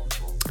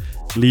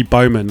 Lee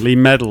Bowman, Lee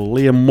Medal,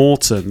 Liam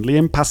Morton,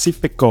 Liam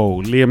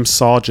Pacifico, Liam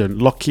Sargent,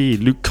 Lockie,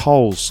 Luke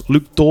Coles,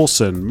 Luke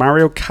Dawson,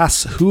 Mario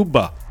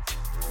Casshuber,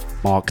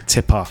 Mark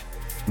Tipper,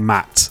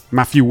 Matt,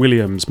 Matthew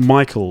Williams,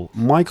 Michael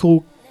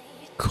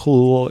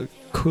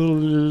Kulanios,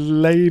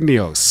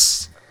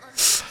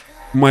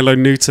 Milo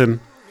Newton,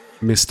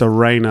 Mr.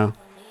 Rayner,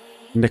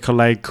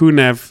 Nikolay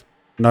Kunev,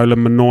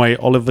 Nolan Manoy,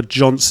 Oliver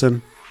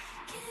Johnson,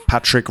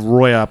 Patrick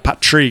Royer,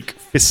 Patrick,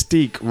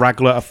 Fistique,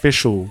 Ragler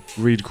Official,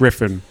 Reed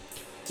Griffin,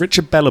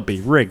 Richard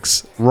Bellaby,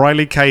 Riggs,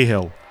 Riley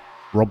Cahill,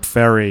 Rob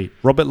Ferry,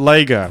 Robert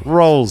Lager,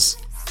 Rolls,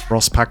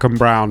 Ross Packham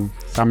Brown,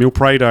 Samuel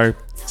Prado,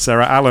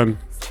 Sarah Allen,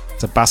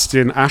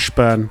 Sebastian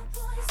Ashburn.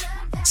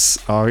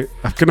 I'm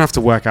going to have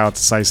to work out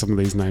to say some of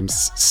these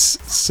names.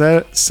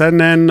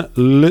 Senen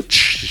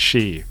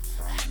Lucci.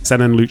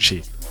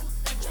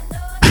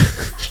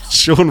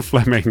 Sean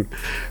Fleming,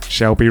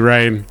 Shelby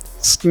Rain,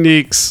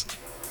 Sneaks,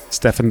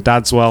 Stephen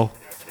Dadswell,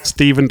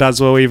 Stephen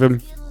Dadswell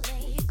even,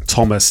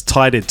 Thomas,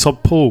 Tided,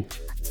 Todd Paul,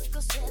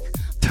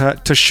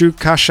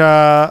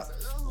 Tashukasha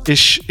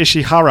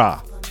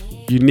Ishihara,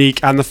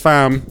 Unique and the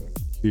Fam,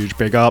 huge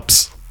big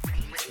ups,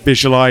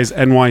 Visualize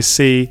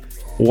NYC,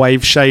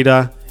 Wave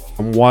Shader,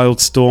 and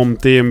Wildstorm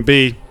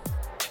DMB.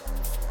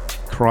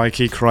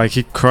 Crikey.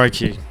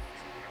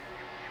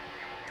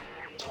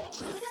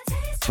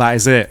 That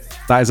is it.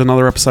 That is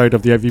another episode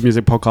of the Overview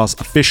Music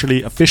Podcast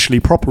officially,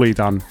 properly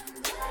done.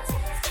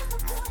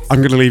 I'm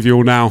going to leave you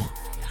all now.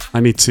 I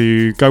need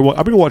to go. I'm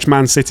going to watch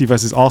Man City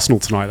versus Arsenal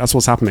tonight. That's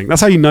what's happening.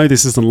 That's how you know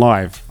this isn't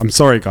live. I'm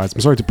sorry, guys.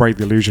 I'm sorry to break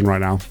the illusion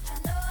right now.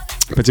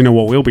 But you know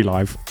what will be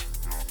live?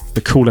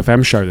 The Cool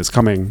FM show that's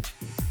coming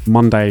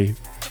Monday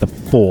the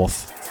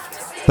 4th.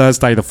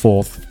 Thursday the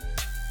 4th.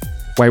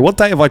 Wait, what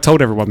date have I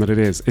told everyone that it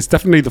is? It's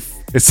definitely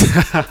it's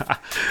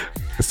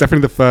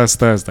definitely the first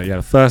Thursday. Yeah,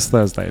 the first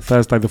Thursday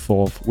the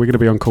 4th. We're going to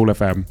be on Cool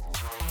FM.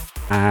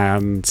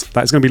 And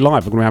that's going to be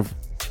live. We're going to have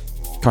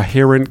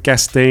coherent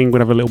guesting. We're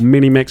going to have a little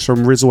mini mix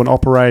from Rizzle and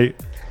Operate.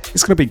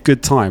 It's going to be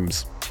good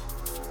times.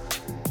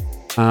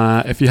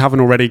 If you haven't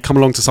already, come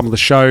along to some of the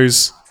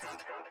shows.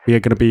 We are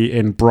going to be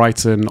in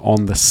Brighton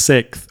on the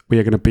 6th. We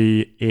are going to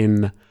be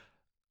in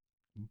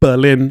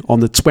Berlin on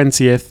the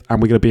 20th.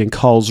 And we're going to be in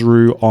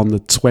Karlsruhe on the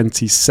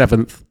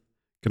 27th.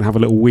 Going to have a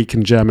little week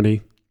in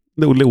Germany.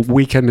 Little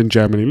weekend in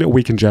Germany. Little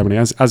week in Germany,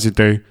 as you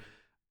do.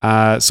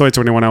 Sorry to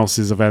anyone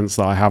else's events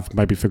that I have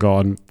maybe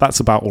forgotten. That's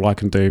about all I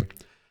can do.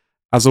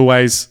 As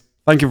always,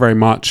 thank you very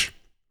much.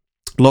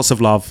 Lots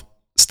of love.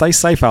 Stay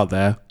safe out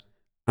there.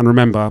 And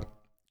remember,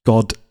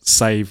 God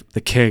save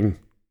the King.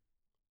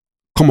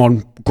 Come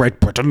on, Great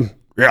Britain.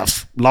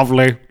 Yes,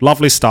 lovely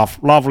stuff.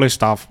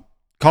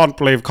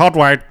 Can't wait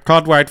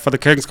for the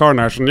King's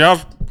coronation.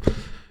 Yes.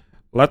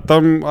 Let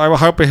them, I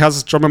hope he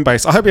has drum and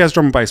bass. I hope he has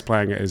drum and bass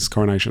playing at his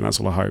coronation. That's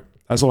all I hope.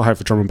 That's all I hope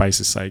for drum and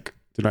bass's sake. Do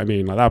you know what I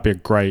mean? Like, that'd be a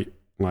great,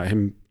 like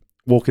him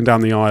walking down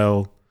the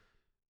aisle.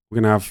 We're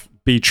going to have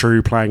Be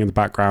True playing in the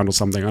background or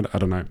something. I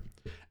don't know.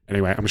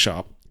 Anyway, I'm shut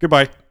up.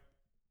 Goodbye.